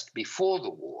game just before the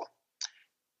war,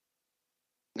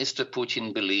 Mr.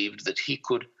 Putin believed that he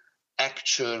could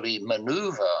actually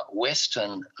maneuver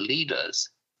Western leaders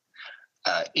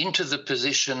into the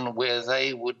position where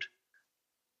they would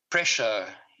pressure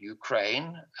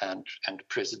Ukraine and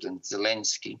President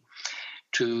Zelensky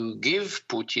to give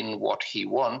Putin what he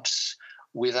wants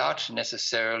without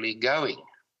necessarily going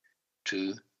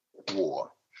to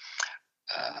war.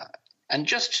 And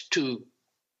just to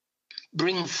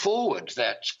bring forward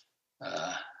that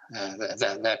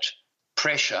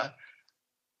pressure,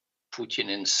 Putin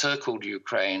encircled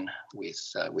Ukraine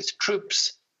with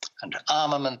troops and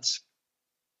armaments,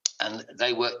 and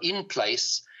they were in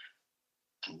place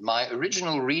My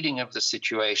original reading of the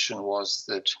situation was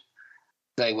that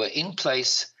they were in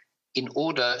place in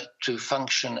order to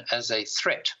function as a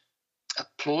threat, a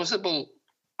plausible,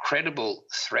 credible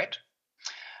threat,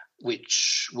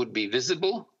 which would be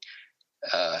visible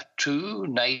to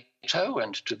NATO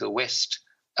and to the West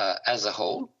as a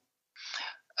whole,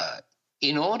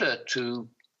 in order to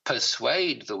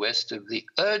persuade the West of the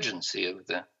urgency of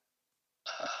the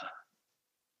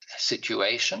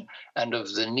situation and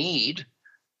of the need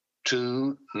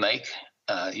to make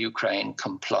Ukraine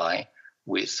comply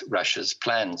with Russia's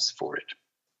plans for it.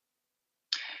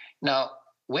 Now,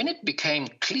 when it became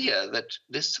clear that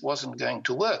this wasn't going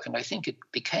to work, and I think it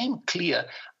became clear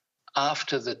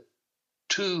after the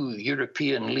two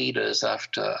European leaders,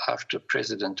 after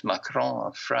President Macron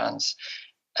of France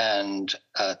and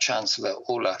Chancellor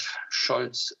Olaf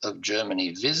Scholz of Germany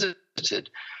visited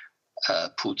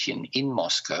Putin in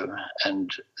Moscow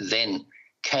and then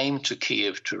came to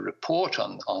Kiev to report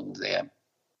on their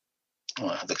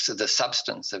the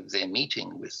substance of their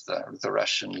meeting with the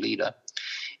Russian leader.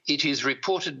 It is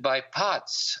reported by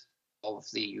parts of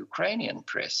the Ukrainian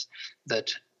press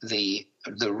that the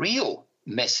real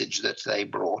message that they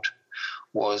brought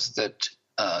was that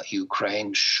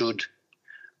Ukraine should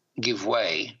give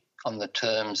way on the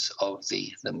terms of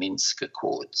the Minsk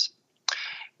Accords,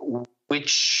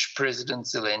 which President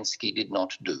Zelensky did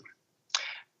not do.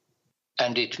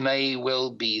 And it may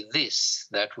well be this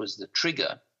that was the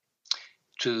trigger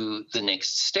to the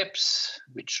next steps,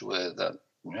 which were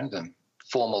the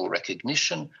formal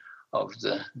recognition of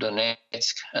the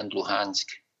Donetsk and Luhansk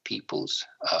people's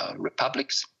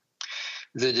republics,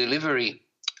 the delivery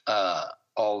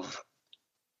of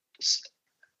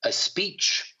a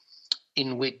speech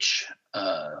in which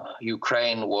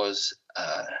Ukraine was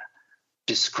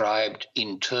described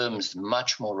in terms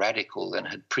much more radical than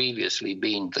had previously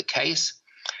been the case,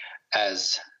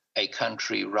 as a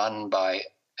country run by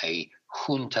a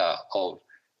junta of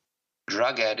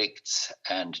drug addicts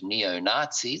and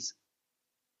neo-Nazis,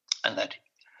 and that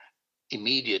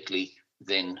immediately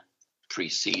then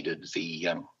preceded the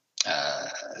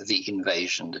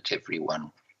invasion that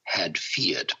everyone had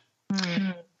feared.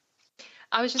 Mm.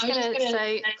 I was just going to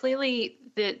say, clearly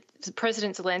that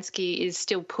President Zelensky is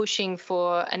still pushing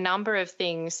for a number of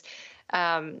things,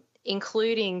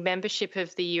 including membership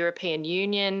of the European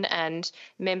Union and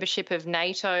membership of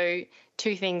NATO,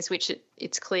 two things which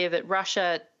it's clear that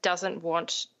Russia doesn't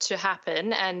want to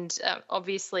happen. And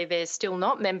obviously they're still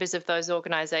not members of those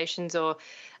organisations or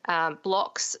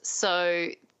blocs. So,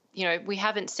 we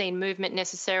haven't seen movement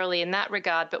necessarily in that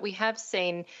regard, but we have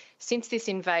seen since this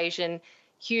invasion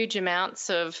huge amounts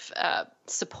of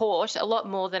support, a lot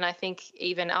more than I think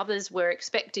even others were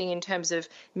expecting in terms of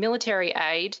military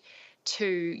aid to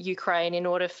Ukraine in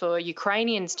order for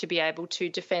Ukrainians to be able to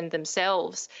defend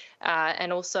themselves,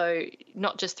 and also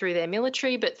not just through their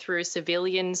military but through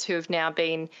civilians who have now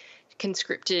been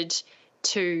conscripted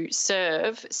to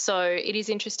serve. So it is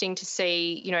interesting to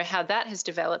see, how that has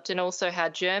developed, and also how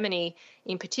Germany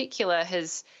in particular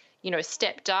has,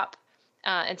 stepped up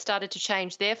and started to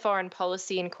change their foreign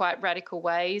policy in quite radical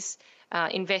ways,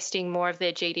 investing more of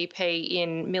their GDP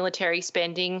in military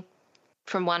spending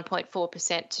from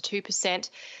 1.4% to 2%.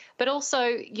 But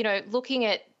also, looking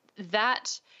at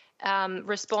that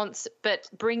response, but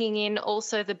bringing in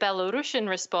also the Belarusian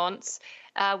response,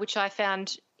 which I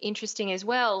found interesting as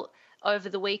well over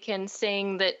the weekend,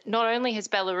 seeing that not only has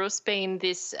Belarus been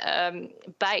this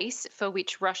base for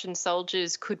which Russian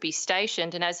soldiers could be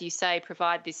stationed and, as you say,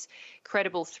 provide this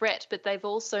credible threat, but they've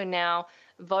also now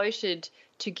voted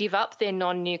to give up their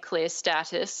non-nuclear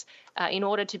status in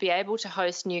order to be able to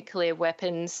host nuclear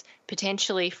weapons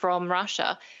potentially from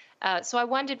Russia. So I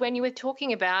wondered, when you were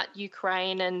talking about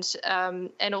Ukraine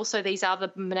and also these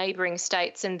other neighbouring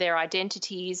states and their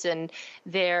identities and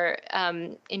their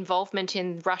involvement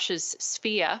in Russia's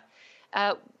sphere,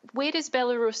 where does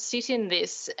Belarus sit in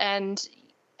this, and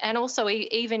also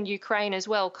even Ukraine as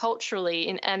well,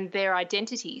 culturally, and their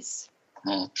identities?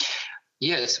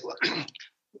 Yes,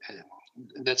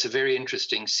 that's a very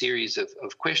interesting series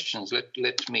of questions.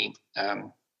 Let me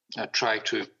try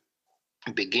to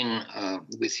begin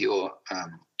with your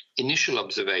initial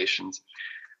observations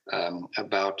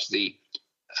about the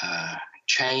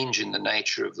change in the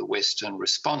nature of the Western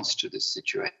response to this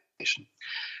situation.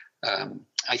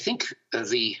 I think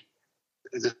the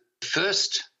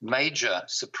first major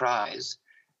surprise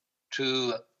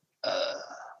to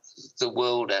the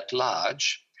world at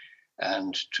large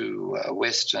and to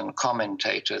Western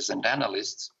commentators and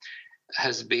analysts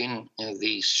has been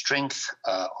the strength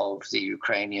of the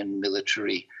Ukrainian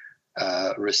military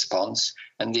response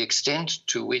and the extent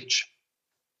to which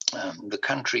the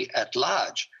country at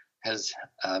large has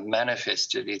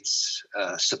manifested its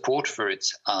support for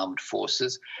its armed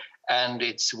forces and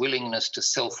its willingness to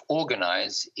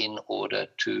self-organize in order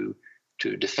to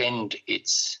defend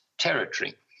its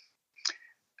territory.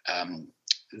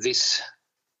 This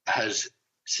has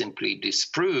simply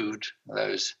disproved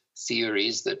those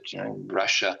theories that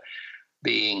Russia,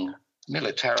 being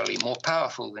militarily more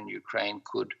powerful than Ukraine,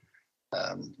 could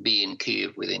be in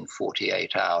Kyiv within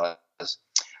 48 hours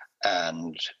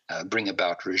and bring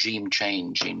about regime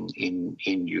change in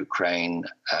Ukraine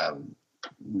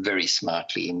very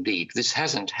smartly indeed. This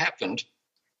hasn't happened.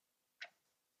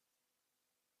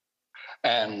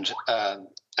 And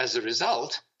as a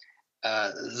result,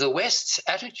 the West's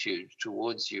attitude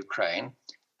towards Ukraine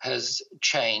has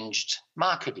changed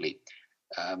markedly.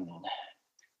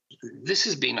 This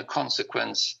has been a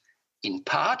consequence, in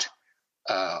part,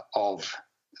 of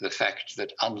the fact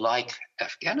that, unlike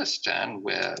Afghanistan,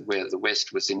 where the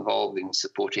West was involved in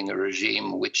supporting a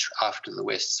regime which, after the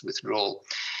West's withdrawal,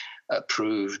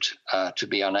 proved to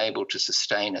be unable to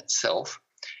sustain itself,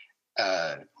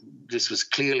 this was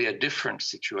clearly a different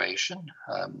situation.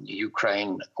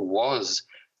 Ukraine was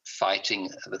fighting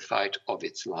the fight of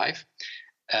its life,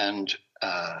 and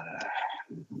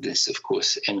this, of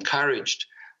course, encouraged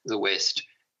the West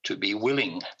to be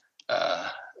willing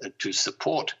to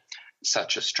support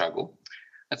such a struggle.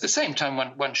 At the same time,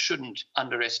 one shouldn't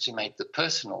underestimate the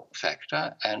personal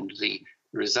factor and the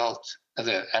result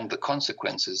and the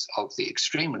consequences of the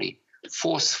extremely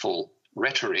forceful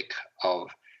rhetoric of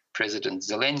President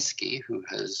Zelensky, who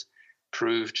has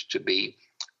proved to be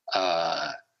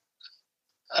a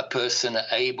person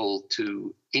able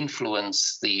to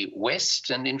influence the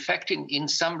West and, in fact, in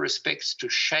some respects, to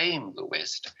shame the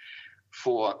West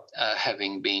for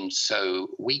having been so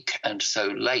weak and so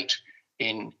late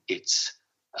in its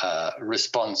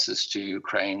responses to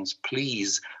Ukraine's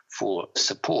pleas for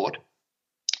support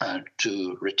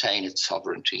to retain its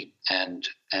sovereignty and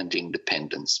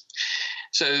independence.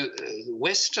 So the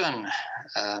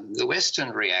Western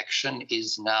reaction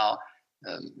is now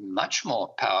much more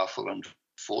powerful and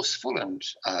forceful, and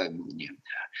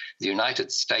the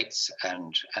United States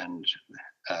and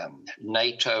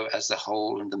NATO as a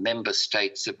whole, and the member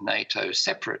states of NATO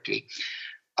separately,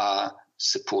 are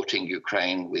supporting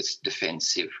Ukraine with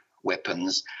defensive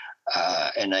weapons,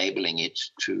 enabling it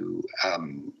to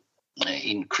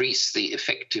increase the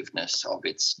effectiveness of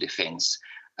its defense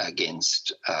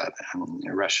against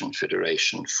Russian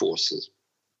Federation forces.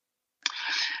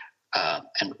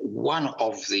 And one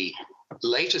of the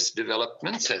latest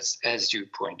developments, as you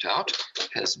point out,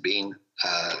 has been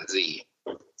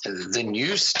the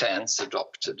new stance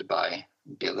adopted by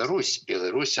Belarus.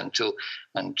 Belarus,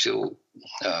 until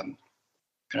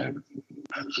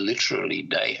literally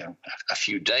a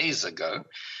few days ago,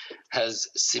 has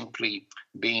simply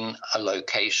been a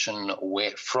location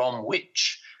from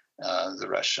which the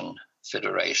Russian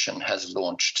Federation has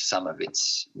launched some of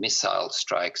its missile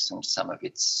strikes and some of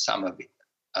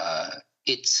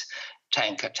its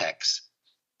tank attacks.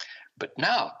 But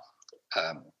now,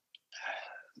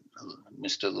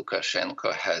 Mr.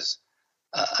 Lukashenko has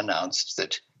announced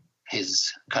that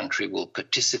his country will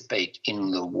participate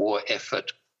in the war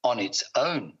effort on its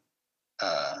own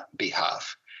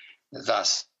behalf,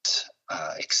 thus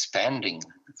expanding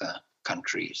the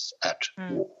countries at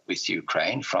war with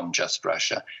Ukraine from just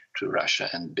Russia to Russia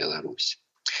and Belarus.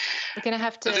 We're going to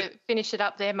have to finish it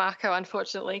up there, Marco,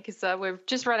 unfortunately, because we've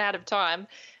just run out of time.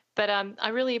 But I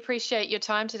really appreciate your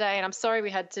time today, and I'm sorry we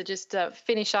had to just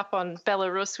finish up on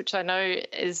Belarus, which I know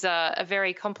is a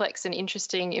very complex and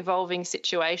interesting, evolving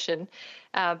situation.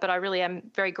 But I really am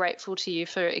very grateful to you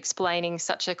for explaining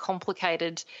such a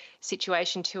complicated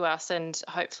situation to us, and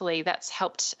hopefully that's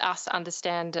helped us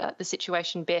understand the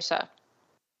situation better.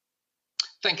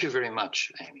 Thank you very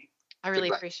much, Amy. I really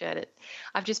appreciate it.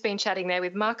 I've just been chatting there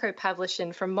with Marco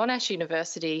Pavlyushin from Monash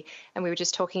University, and we were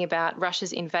just talking about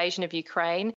Russia's invasion of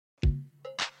Ukraine.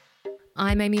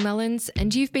 I'm Amy Mullins,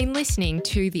 and you've been listening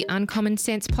to the Uncommon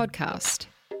Sense podcast.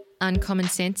 Uncommon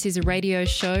Sense is a radio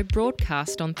show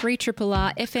broadcast on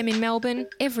 3RRR FM in Melbourne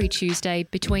every Tuesday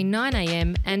between 9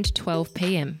 a.m. and 12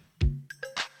 p.m.